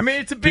 I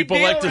mean, it's a big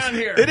deal around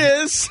here. It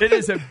is. It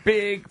is a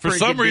big. For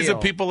some reason,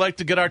 deal. people like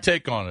to get our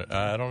take on it.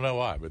 I don't know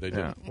why, but they do.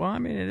 Yeah. Well, I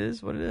mean, it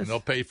is what it is. And they'll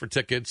pay for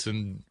tickets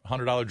and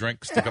 $100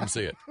 drinks to come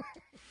see it.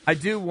 I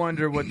do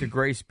wonder what the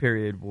grace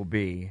period will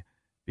be,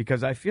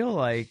 because I feel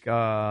like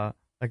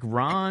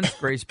Ron's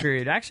grace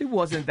period actually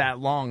wasn't that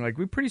long. Like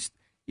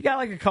he got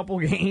like a couple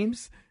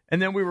games,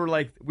 and then we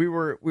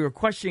were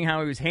questioning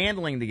how he was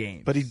handling the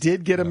game. But he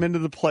did get him into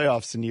the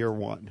playoffs in year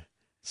one,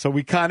 so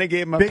we kind of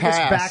gave him a biggest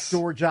pass.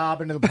 backdoor job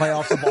into the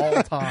playoffs of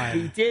all time.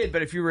 He did,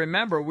 but if you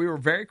remember, we were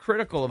very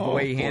critical of the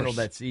way he handled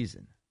that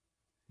season.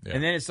 Yeah.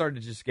 And then it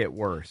started to just get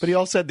worse. But he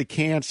also had the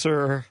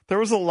cancer. There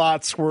was a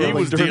lot swirling. He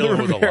was during dealing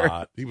the with a Rivera.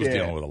 lot. He was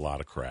dealing with a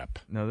lot of crap.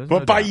 No,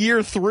 but by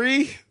year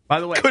 3,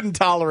 by the way, couldn't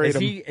tolerate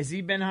him. Has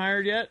he been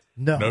hired yet?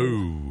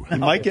 No. He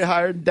might get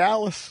hired in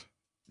Dallas.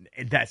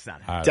 That's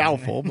not happening.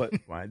 Doubtful, but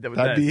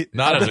that'd be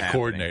not as a happening.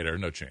 coordinator.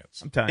 No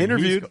chance. I'm telling you,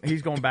 Interviewed.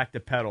 He's going back to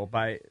pedal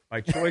by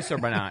choice or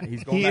by not.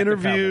 He's going. He back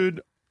interviewed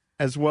to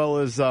as well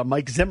as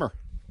Mike Zimmer,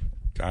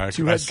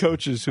 two head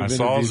coaches who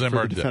interviewed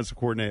for the defensive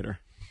coordinator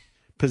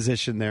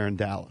position there in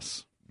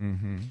Dallas.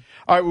 Mm-hmm.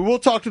 All right, we will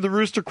talk to the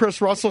Rooster,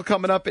 Chris Russell,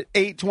 coming up at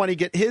 8:20.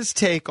 Get his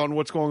take on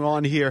what's going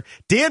on here.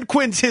 Dan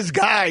Quinn's his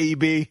guy,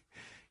 EB.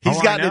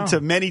 He's gotten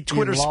into many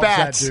Twitter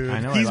spats.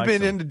 He's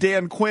been into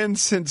Dan Quinn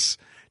since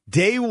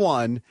day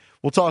one.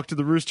 We'll talk to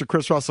the Rooster,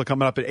 Chris Russell,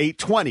 coming up at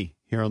 8:20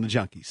 here on the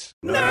Junkies.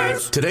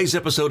 Today's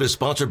episode is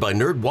sponsored by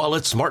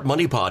NerdWallet's Smart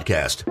Money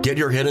Podcast. Get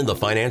your head in the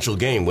financial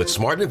game with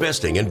smart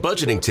investing and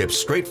budgeting tips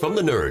straight from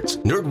the nerds.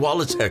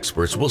 NerdWallet's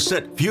experts will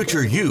set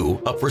future you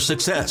up for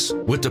success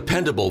with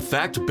dependable,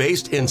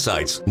 fact-based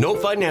insights. No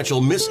financial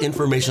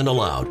misinformation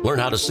allowed. Learn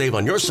how to save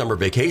on your summer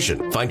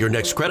vacation, find your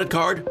next credit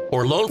card,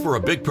 or loan for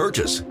a big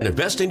purchase, and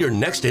invest in your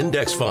next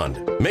index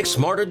fund. Make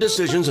smarter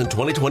decisions in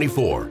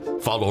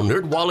 2024. Follow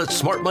NerdWallet's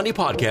Smart Money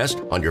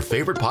Podcast on your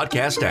favorite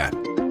podcast app.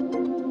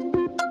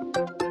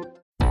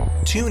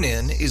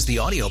 TuneIn is the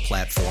audio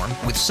platform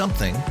with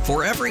something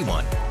for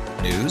everyone.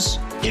 News.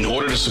 In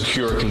order to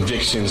secure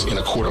convictions in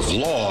a court of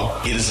law,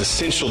 it is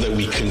essential that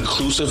we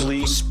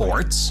conclusively.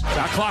 Sports.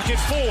 Shot clock at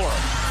 4.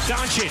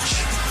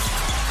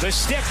 Doncic. The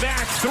step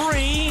back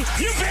 3.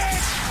 You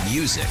bet.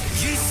 Music.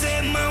 You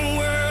set my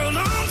world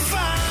on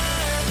fire.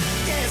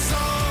 Yes,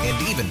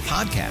 and even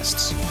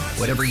podcasts.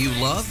 Whatever you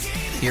love,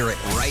 hear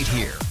it right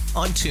here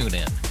on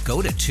TuneIn.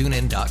 Go to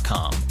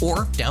TuneIn.com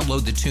or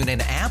download the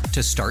TuneIn app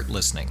to start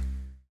listening.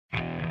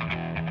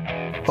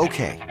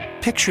 Okay,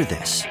 picture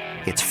this.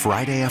 It's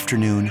Friday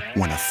afternoon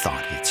when a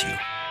thought hits you.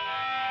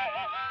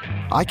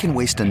 I can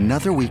waste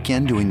another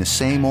weekend doing the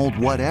same old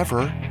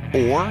whatever,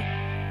 or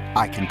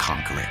I can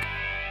conquer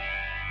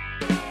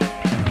it.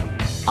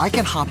 I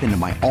can hop into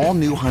my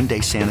all-new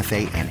Hyundai Santa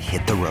Fe and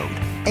hit the road.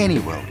 Any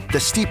road. The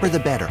steeper, the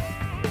better.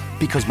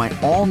 Because my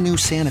all-new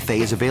Santa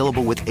Fe is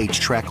available with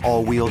H-Track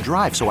all-wheel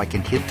drive, so I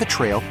can hit the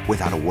trail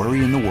without a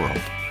worry in the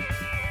world.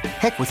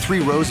 Heck, with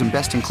 3 rows and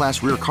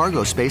best-in-class rear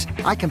cargo space,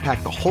 I can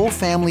pack the whole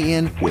family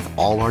in with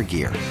all our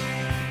gear.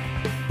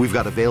 We've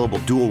got available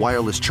dual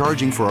wireless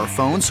charging for our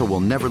phones, so we'll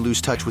never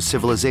lose touch with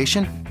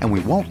civilization, and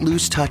we won't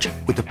lose touch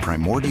with the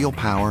primordial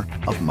power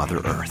of Mother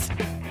Earth.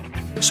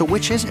 So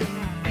which is it?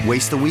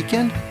 Waste the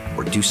weekend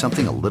or do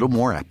something a little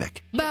more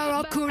epic?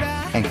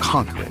 And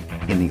conquer it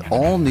in the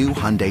all-new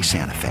Hyundai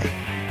Santa Fe.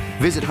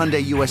 Visit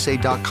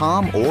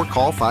HyundaiUSA.com or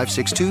call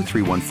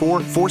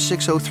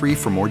 562-314-4603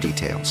 for more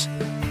details.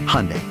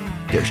 Hyundai,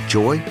 there's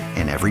joy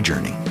in every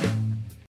journey.